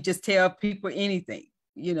just tell people anything,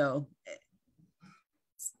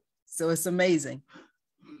 so it's amazing.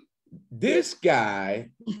 This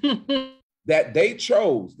guy that they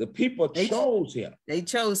chose, the people chose him. They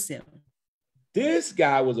chose him. This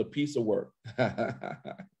guy was a piece of work.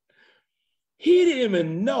 He didn't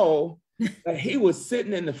even know that he was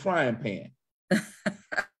sitting in the frying pan.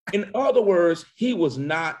 In other words, he was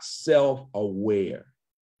not self-aware.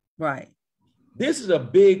 Right. This is a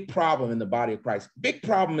big problem in the body of Christ, big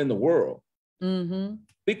problem in the world.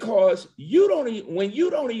 Because when you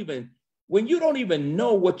don't even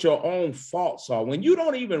know what your own faults are, when you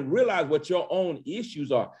don't even realize what your own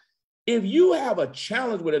issues are, if you have a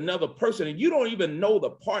challenge with another person and you don't even know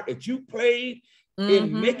the part that you played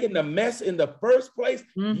in making the mess in the first place,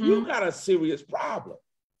 you got a serious problem.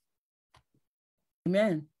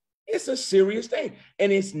 Amen. It's a serious thing.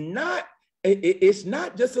 And it's not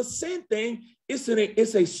just a sin thing. It's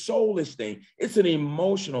a soulish thing. It's an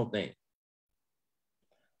emotional thing.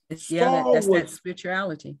 That's that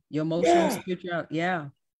spirituality, your emotional spirituality. Yeah.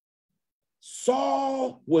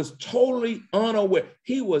 Saul was totally unaware.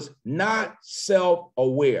 He was not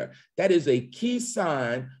self-aware. That is a key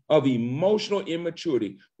sign of emotional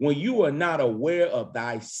immaturity. When you are not aware of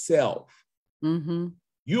thyself.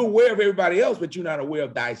 You're aware of everybody else, but you're not aware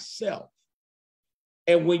of thyself.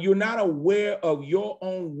 And when you're not aware of your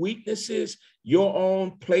own weaknesses, your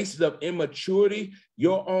own places of immaturity,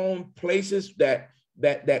 your own places that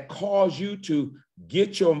cause you to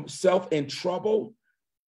get yourself in trouble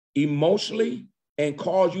emotionally and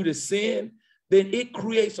cause you to sin, then it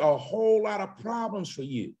creates a whole lot of problems for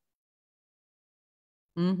you.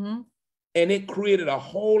 And it created a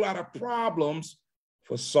whole lot of problems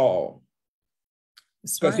for Saul.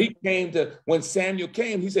 Because when Samuel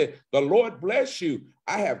came, he said, the Lord bless you.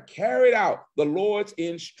 I have carried out the Lord's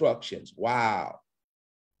instructions. Wow.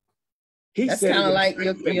 That's kind of like,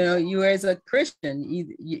 you as a Christian, you're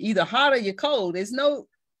either hot or you're cold. There's no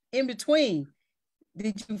in between.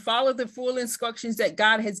 Did you follow the full instructions that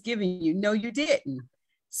God has given you? No, you didn't.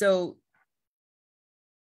 So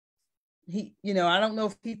he, I don't know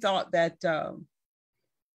if he thought that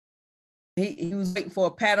he was waiting for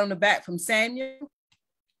a pat on the back from Samuel,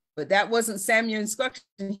 but that wasn't Samuel's instruction.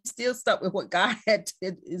 He still stuck with what God had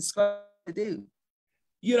to instruct to do.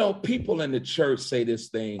 People in the church say this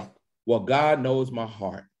thing, well, God knows my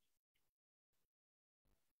heart.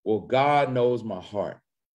 Well, God knows my heart.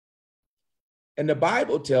 And the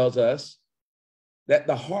Bible tells us that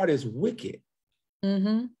the heart is wicked.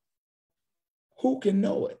 Who can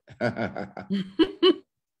know it?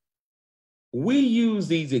 We use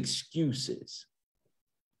these excuses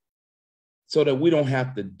so that we don't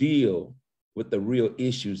have to deal with the real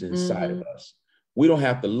issues inside of us. We don't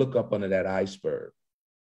have to look up under that iceberg.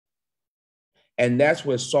 And that's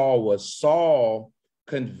where Saul was. Saul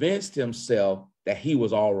convinced himself that he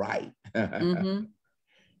was all right.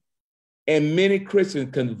 And many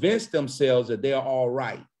Christians convince themselves that they're all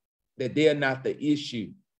right, that they're not the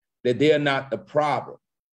issue, that they're not the problem.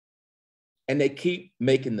 And they keep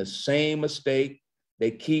making the same mistake.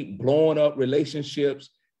 They keep blowing up relationships.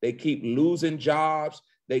 They keep losing jobs.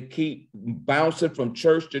 They keep bouncing from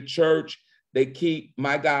church to church. They keep,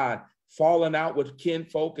 my God, falling out with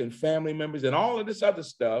kinfolk and family members and all of this other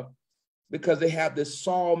stuff because they have this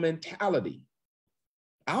Saul mentality.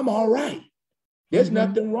 I'm all right. There's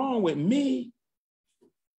nothing wrong with me.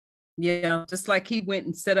 Yeah, just like he went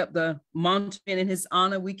and set up the monument in his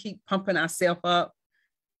honor, we keep pumping ourselves up,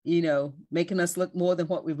 you know, making us look more than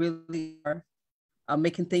what we really are,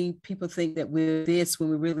 making people think that we're this when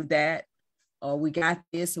we're really that, or we got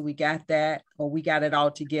this or we got that, or we got it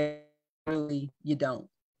all together. Really, you don't.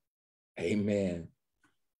 Amen.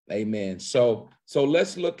 Amen. So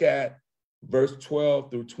let's look at verse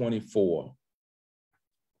 12 through 24.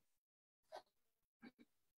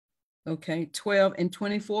 Okay, 12 and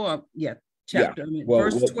 24. Yeah, chapter. Yeah.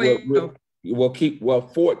 Verse 12. We'll keep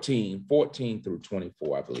 14 through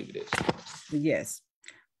 24, I believe it is. Yes.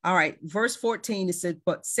 All right. Verse 14, it said,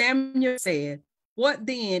 but Samuel said, what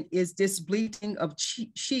then is this bleating of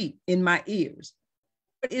sheep in my ears?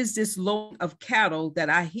 What is this lowing of cattle that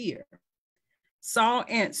I hear? Saul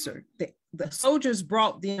answered, the soldiers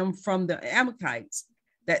brought them from the Amalekites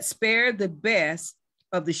that spared the best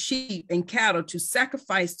of the sheep and cattle to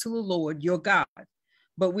sacrifice to the Lord your God,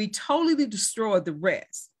 but we totally destroyed the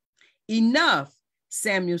rest. Enough,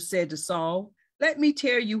 Samuel said to Saul. Let me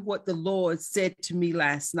tell you what the Lord said to me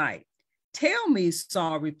last night. Tell me,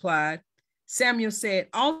 Saul replied. Samuel said,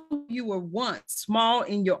 although you were once small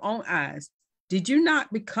in your own eyes, did you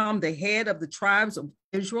not become the head of the tribes of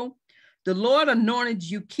Israel? The Lord anointed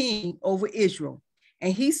you king over Israel,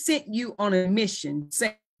 and he sent you on a mission,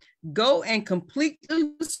 saying, go and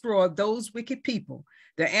completely destroy those wicked people,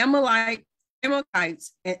 the Amalekites,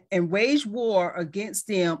 and wage war against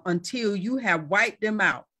them until you have wiped them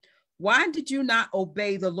out. Why did you not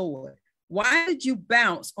obey the Lord? Why did you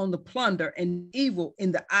bounce on the plunder and evil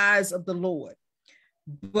in the eyes of the Lord?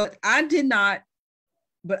 But I did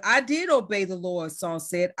obey the Lord, Saul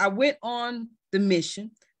said. I went on the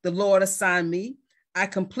mission the Lord assigned me. I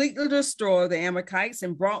completely destroyed the Amalekites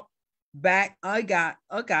and brought back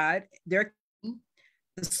Agag, their king.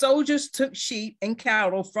 The soldiers took sheep and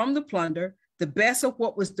cattle from the plunder, the best of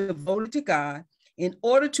what was devoted to God, in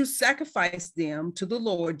order to sacrifice them to the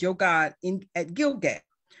Lord your God at Gilgal.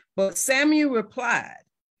 But Samuel replied,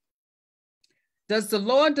 does the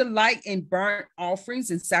Lord delight in burnt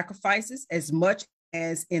offerings and sacrifices as much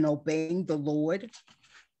as in obeying the Lord?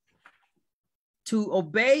 To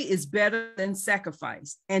obey is better than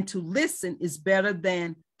sacrifice, and to listen is better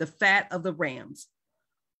than the fat of the rams.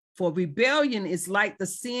 For rebellion is like the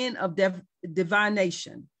sin of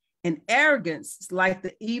divination, and arrogance is like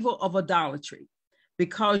the evil of idolatry.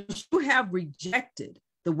 Because you have rejected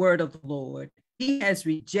the word of the Lord, he has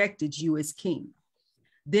rejected you as king.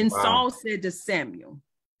 Then Saul said to Samuel,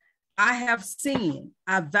 I have sinned.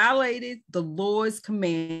 I violated the Lord's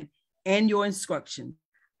command and your instruction.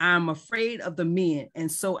 I am afraid of the men,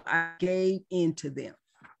 and so I gave in to them.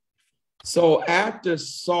 So after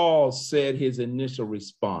Saul said his initial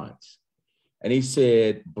response, and he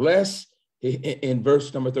said, bless, in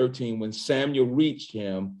verse number 13, when Samuel reached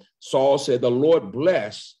him, Saul said, the Lord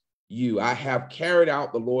bless you. I have carried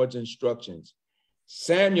out the Lord's instructions.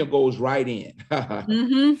 Samuel goes right in.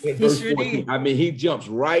 In verse 14, I mean, he jumps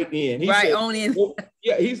right in. He said, on in. Well,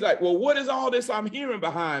 yeah, he's like, well, what is all this I'm hearing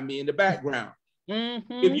behind me in the background?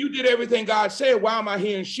 If you did everything God said, why am I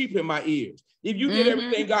hearing sheep in my ears? If you did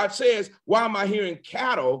everything God says, why am I hearing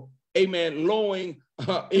cattle, amen, lowing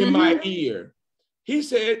in my ear? He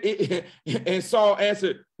said, and Saul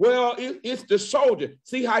answered, well, it's the soldier.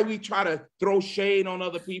 See how we try to throw shade on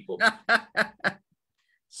other people?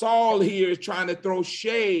 Saul here is trying to throw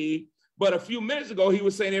shade, but a few minutes ago, he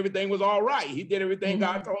was saying everything was all right. He did everything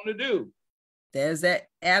God told him to do. There's that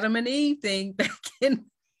Adam and Eve thing back in.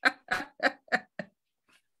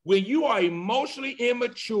 When you are emotionally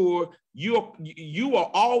immature, you will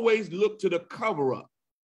always look to the cover up.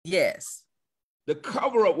 Yes. The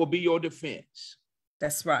cover up will be your defense.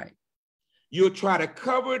 That's right. You'll try to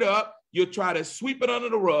cover it up. You'll try to sweep it under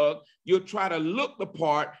the rug. You'll try to look the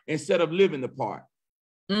part instead of living the part.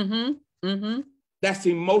 That's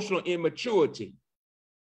emotional immaturity.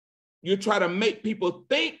 You try to make people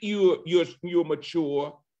think you're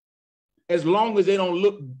mature as long as they don't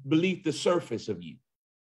look beneath the surface of you.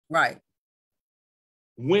 Right.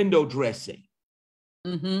 Window dressing.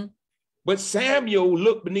 But Samuel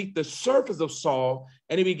looked beneath the surface of Saul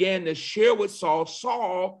and he began to share with Saul,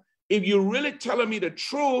 Saul, if you're really telling me the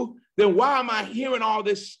truth, then why am I hearing all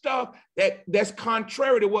this stuff that's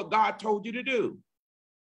contrary to what God told you to do?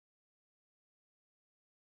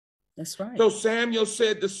 That's right. So Samuel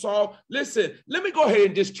said to Saul, listen, let me go ahead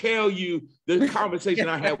and just tell you the conversation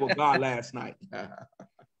I had with God last night.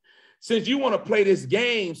 since you want to play this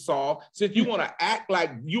game, Saul, since you want to act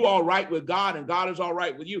like you all right with God and God is all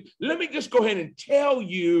right with you, let me just go ahead and tell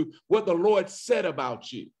you what the Lord said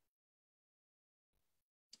about you.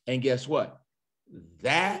 And guess what?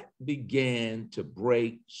 That began to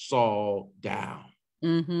break Saul down.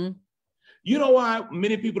 Mm-hmm. You know why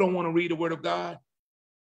many people don't want to read the word of God?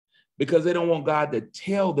 Because they don't want God to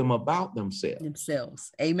tell them about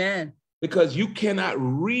themselves. Amen. Because you cannot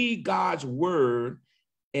read God's word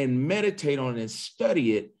and meditate on it and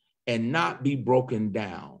study it and not be broken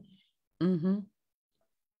down. Mm-hmm.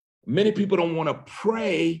 Many people don't want to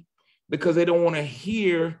pray because they don't want to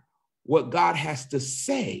hear what God has to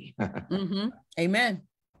say. Mm-hmm. Amen.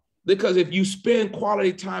 Because if you spend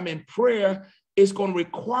quality time in prayer, it's going to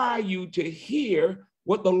require you to hear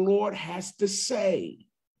what the Lord has to say.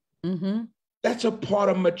 Mm-hmm. That's a part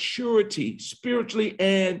of maturity, spiritually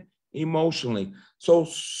and emotionally. So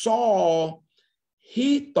Saul,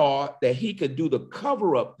 he thought that he could do the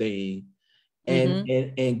cover-up thing and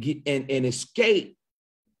escape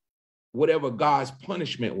whatever God's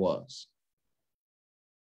punishment was.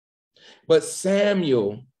 But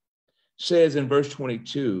Samuel says in verse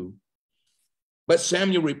 22, but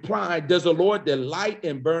Samuel replied, does the Lord delight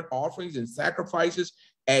in burnt offerings and sacrifices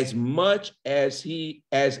as much as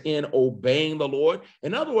in obeying the Lord?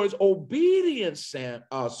 In other words, obedience,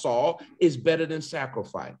 Saul, is better than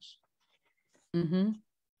sacrifice. Mm-hmm.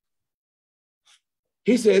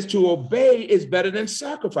 He says to obey is better than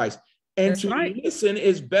sacrifice, and That's to right. listen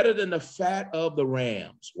is better than the fat of the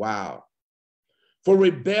rams. Wow. For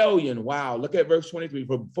rebellion, wow, look at verse 23.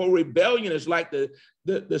 For rebellion is like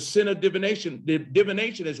the sin of divination. The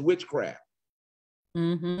divination is witchcraft.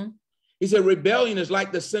 Mm-hmm. He said rebellion is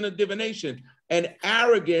like the sin of divination, and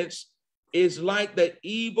arrogance is like the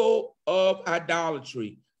evil of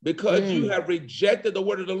idolatry. Because you have rejected the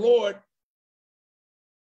word of the Lord,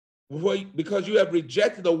 because you have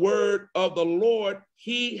rejected the word of the Lord,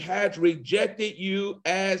 he has rejected you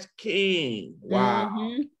as king. Wow.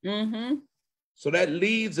 Mm-hmm. Mm-hmm. So that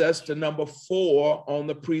leads us to number 4 on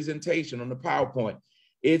the presentation, on the PowerPoint.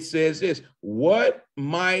 It says this: what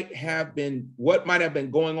might have been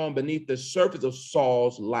going on beneath the surface of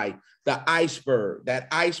Saul's life? The iceberg, that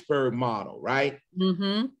iceberg model, right?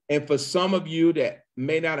 Mm-hmm. And for some of you that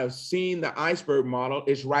may not have seen the iceberg model,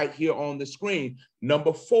 it's right here on the screen.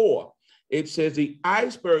 Number 4, it says the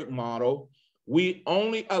iceberg model, we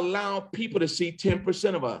only allow people to see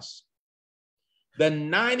 10% of us. The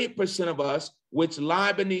 90% of us, which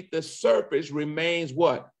lie beneath the surface, remains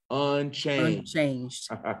what? Unchanged.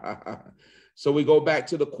 So we go back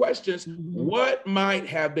to the questions. Mm-hmm. What might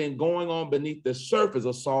have been going on beneath the surface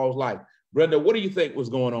of Saul's life? Brenda, what do you think was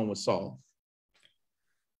going on with Saul?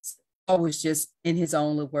 Saul was just in his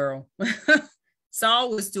own little world.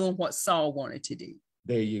 Saul was doing what Saul wanted to do.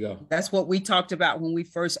 There you go. That's what we talked about when we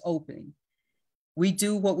first opened. We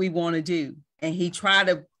do what we want to do. And he tried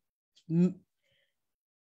to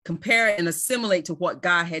compare and assimilate to what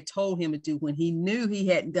God had told him to do when he knew he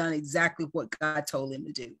hadn't done exactly what God told him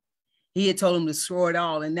to do. He had told him to throw it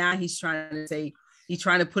all. And now he's trying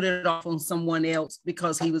to put it off on someone else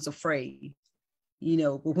because he was afraid. You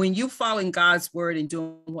know, but when you following God's word and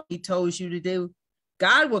doing what he told you to do,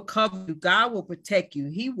 God will cover you. God will protect you.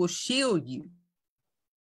 He will shield you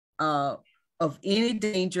of any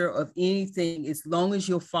danger, of anything, as long as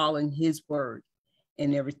you're following his word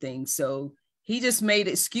and everything. So he just made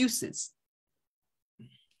excuses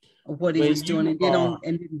of what he was doing.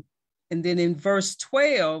 And then in verse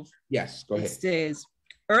 12, yes, go ahead. It says,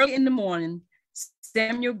 early in the morning,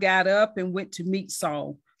 Samuel got up and went to meet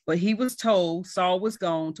Saul, but he was told Saul was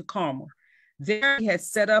gone to Carmel. There he had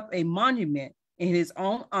set up a monument in his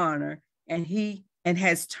own honor, and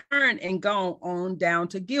has turned and gone on down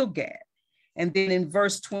to Gilgal. And then in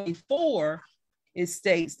verse 24, it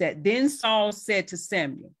states that then Saul said to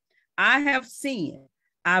Samuel, I have sinned.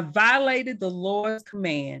 I violated the Lord's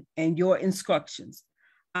command and your instructions.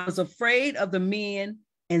 I was afraid of the men,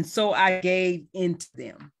 and so I gave in to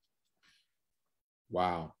them.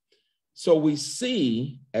 Wow. So we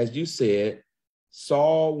see, as you said,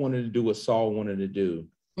 Saul wanted to do what Saul wanted to do.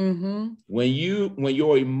 Mm-hmm. When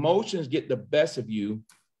your emotions get the best of you,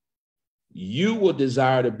 you will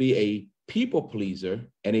desire to be a people pleaser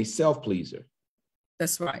and a self pleaser.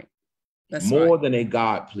 That's right. That's more right. than a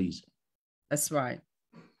God pleaser. That's right.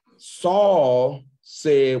 Saul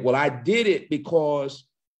said, well, I did it because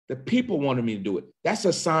the people wanted me to do it. That's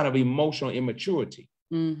a sign of emotional immaturity.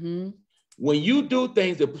 Mm-hmm. When you do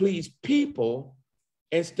things to please people,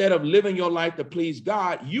 instead of living your life to please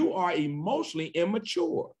God, you are emotionally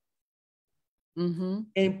immature. Mm-hmm.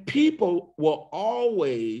 And people will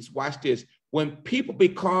always, watch this, when people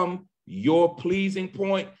become your pleasing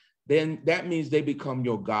point, then that means they become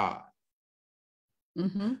your God.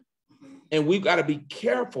 Mm-hmm. And we've got to be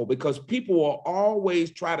careful because people will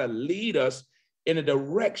always try to lead us in a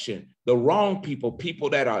direction, the wrong people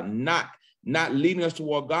that are not leading us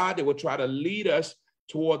toward God. They will try to lead us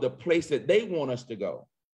toward the place that they want us to go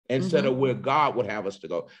instead of where God would have us to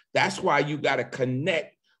go. That's why you got to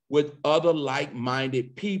connect with other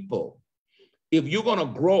like-minded people. If you're going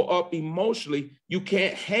to grow up emotionally, you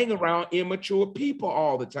can't hang around immature people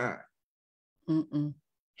all the time. Mm-mm.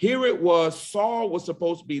 Here it was, Saul was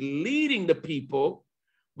supposed to be leading the people,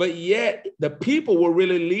 but yet the people were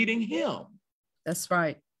really leading him. That's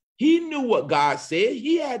right. He knew what God said.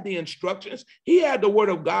 He had the instructions. He had the word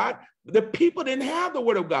of God. The people didn't have the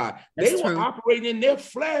word of God. They were operating in their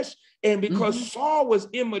flesh. And because Saul was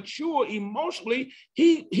immature emotionally,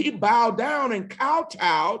 he bowed down and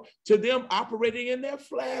kowtowed to them operating in their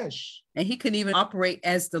flesh. And he couldn't even operate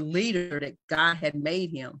as the leader that God had made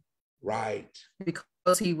him. Right.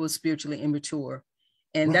 Because he was spiritually immature.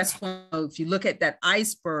 And that's why if you look at that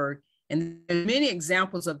iceberg, and there are many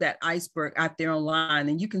examples of that iceberg out there online,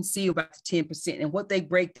 and you can see about the 10% and what they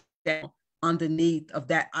break down underneath of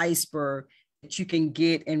that iceberg that you can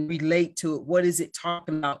get and relate to it. What is it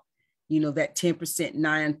talking about? You know, that 10%,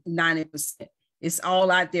 90%. It's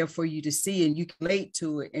all out there for you to see, and you can relate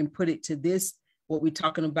to it and put it to this, what we're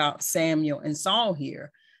talking about, Samuel and Saul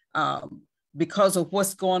here. Because of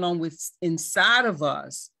what's going on with inside of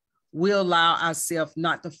us, we'll allow ourselves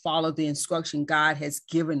not to follow the instruction God has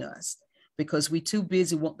given us because we're too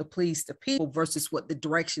busy wanting to please the people versus what the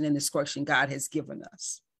direction and instruction God has given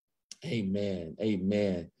us. Amen.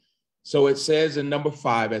 Amen. So it says in number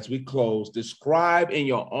 5, as we close, describe in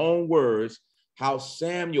your own words how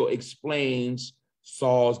Samuel explains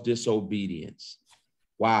Saul's disobedience.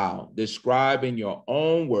 Wow. Describe in your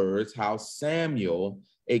own words how Samuel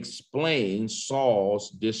explains Saul's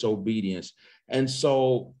disobedience. And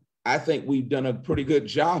so I think we've done a pretty good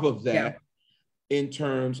job of that in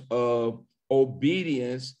terms of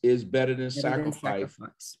obedience is better than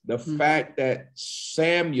sacrifice. The fact that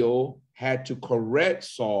Samuel had to correct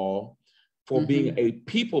Saul for being a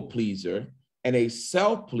people pleaser and a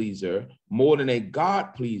self-pleaser more than a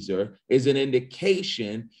God pleaser is an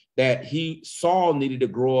indication that Saul needed to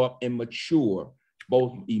grow up and mature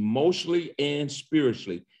both emotionally and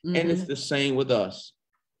spiritually. And it's the same with us.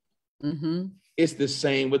 It's the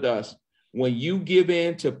same with us. When you give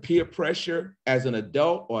in to peer pressure as an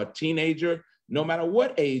adult or a teenager, no matter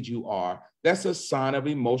what age you are, that's a sign of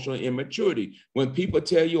emotional immaturity. When people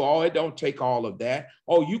tell you, oh, it don't take all of that.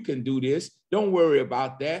 Oh, you can do this. Don't worry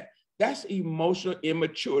about that. That's emotional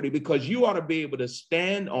immaturity because you ought to be able to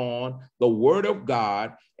stand on the word of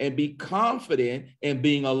God and be confident in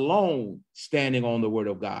being alone standing on the word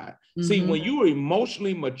of God. See, when you are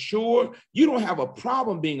emotionally mature, you don't have a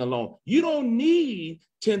problem being alone. You don't need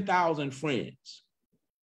 10,000 friends.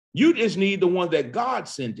 You just need the ones that God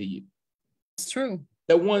sent to you. It's true.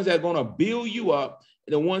 The ones that are going to build you up,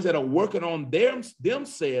 the ones that are working on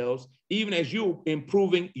themselves, even as you're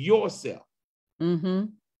improving yourself.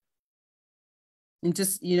 And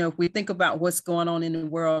just, if we think about what's going on in the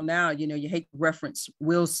world now, you hate to reference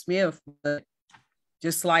Will Smith, but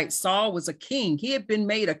just like Saul was a king, he had been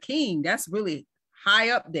made a king. That's really high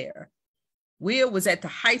up there. Will was at the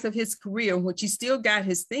height of his career, which he still got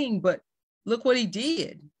his thing, but look what he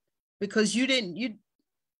did because you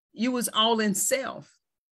was all in self.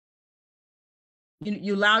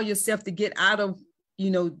 You allow yourself to get out of,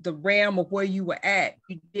 the realm of where you were at.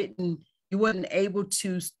 You wasn't able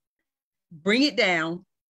to bring it down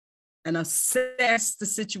and assess the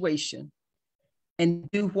situation and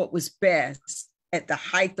do what was best at the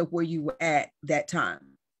height of where you were at that time.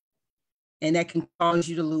 And that can cause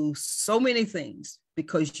you to lose so many things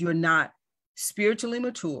because you're not spiritually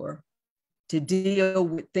mature to deal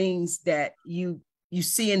with things that you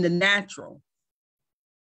see in the natural.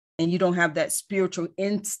 And you don't have that spiritual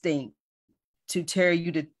instinct to tell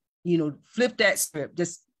you to, flip that script.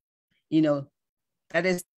 Just, that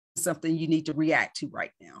is something you need to react to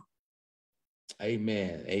right now.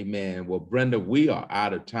 Amen. Amen. Well, Brenda, we are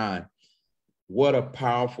out of time. What a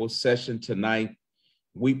powerful session tonight.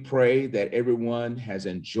 We pray that everyone has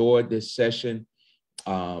enjoyed this session.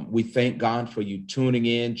 We thank God for you tuning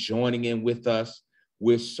in, joining in with us.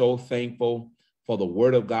 We're so thankful for the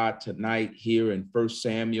word of God tonight here in 1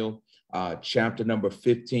 Samuel, chapter number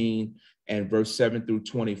 15 and verse 7 through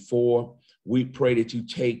 24. We pray that you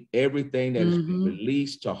take everything that has been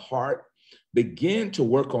released to heart, begin to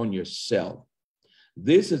work on yourself.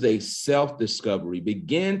 This is a self-discovery.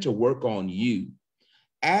 Begin to work on you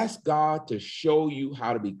Ask God to show you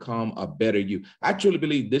how to become a better you. I truly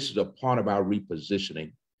believe this is a part of our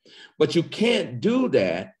repositioning. But you can't do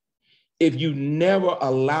that if you never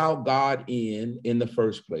allow God in the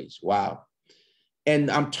first place. Wow.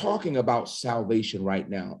 And I'm talking about salvation right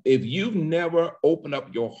now. If you've never opened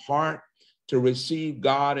up your heart to receive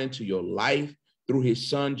God into your life through his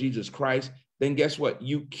son, Jesus Christ, then guess what?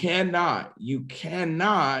 You cannot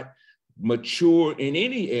mature in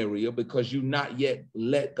any area because you not yet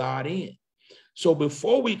let God in. So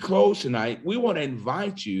before we close tonight, we want to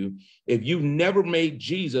invite you, if you've never made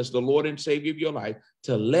Jesus the Lord and Savior of your life,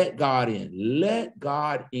 to let God in. Let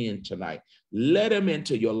God in tonight. Let him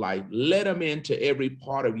into your life. Let him into every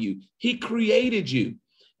part of you. He created you,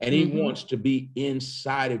 and he wants to be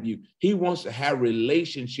inside of you. He wants to have a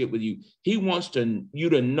relationship with you. He wants you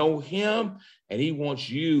to know him, and he wants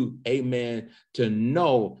you, amen, to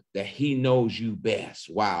know that he knows you best.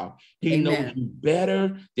 Wow. He knows you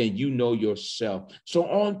better than you know yourself. So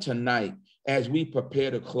on tonight, as we prepare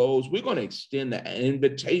to close, we're going to extend an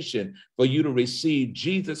invitation for you to receive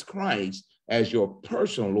Jesus Christ as your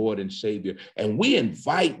personal Lord and Savior. And we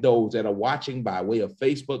invite those that are watching by way of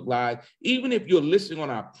Facebook Live, even if you're listening on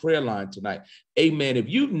our prayer line tonight, amen. If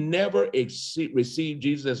you've never received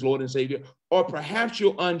Jesus as Lord and Savior, or perhaps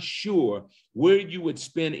you're unsure where you would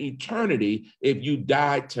spend eternity if you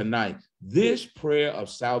died tonight, this prayer of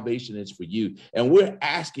salvation is for you. And we're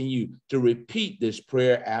asking you to repeat this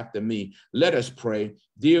prayer after me. Let us pray.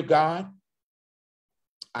 Dear God,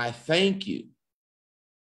 I thank you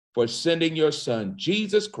for sending your son,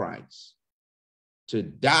 Jesus Christ, to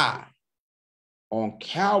die on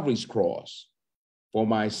Calvary's cross for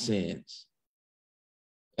my sins.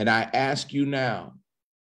 And I ask you now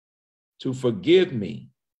to forgive me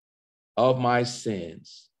of my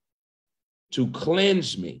sins, to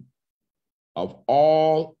cleanse me of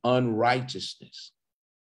all unrighteousness,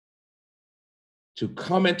 to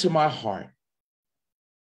come into my heart,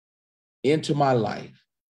 into my life,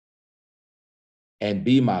 and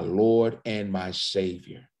be my Lord and my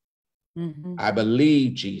Savior. I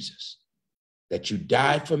believe, Jesus, that you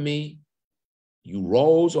died for me. You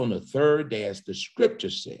rose on the third day, as the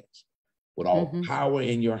scripture says, with all power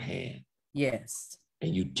in your hand. Yes.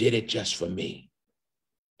 And you did it just for me.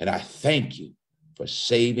 And I thank you for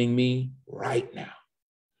saving me right now.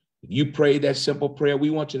 If you pray that simple prayer,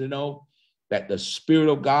 we want you to know that the Spirit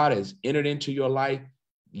of God has entered into your life.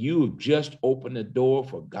 You've just opened the door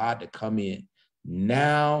for God to come in.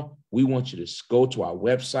 Now we want you to go to our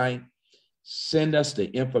website, send us the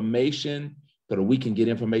information so that we can get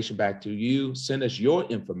information back to you. Send us your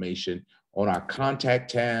information on our contact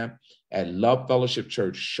tab at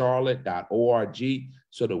lovefellowshipchurchcharlotte.org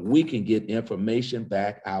so that we can get information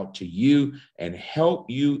back out to you and help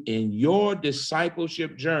you in your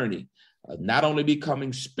discipleship journey of not only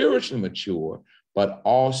becoming spiritually mature, but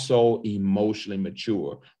also emotionally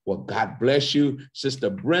mature. Well, God bless you. Sister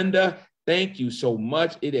Brenda, thank you so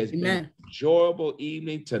much. It has been an enjoyable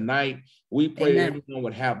evening tonight. We pray that everyone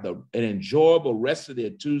would have an enjoyable rest of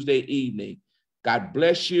their Tuesday evening. God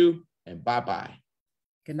bless you, and bye-bye.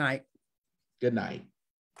 Good night. Good night.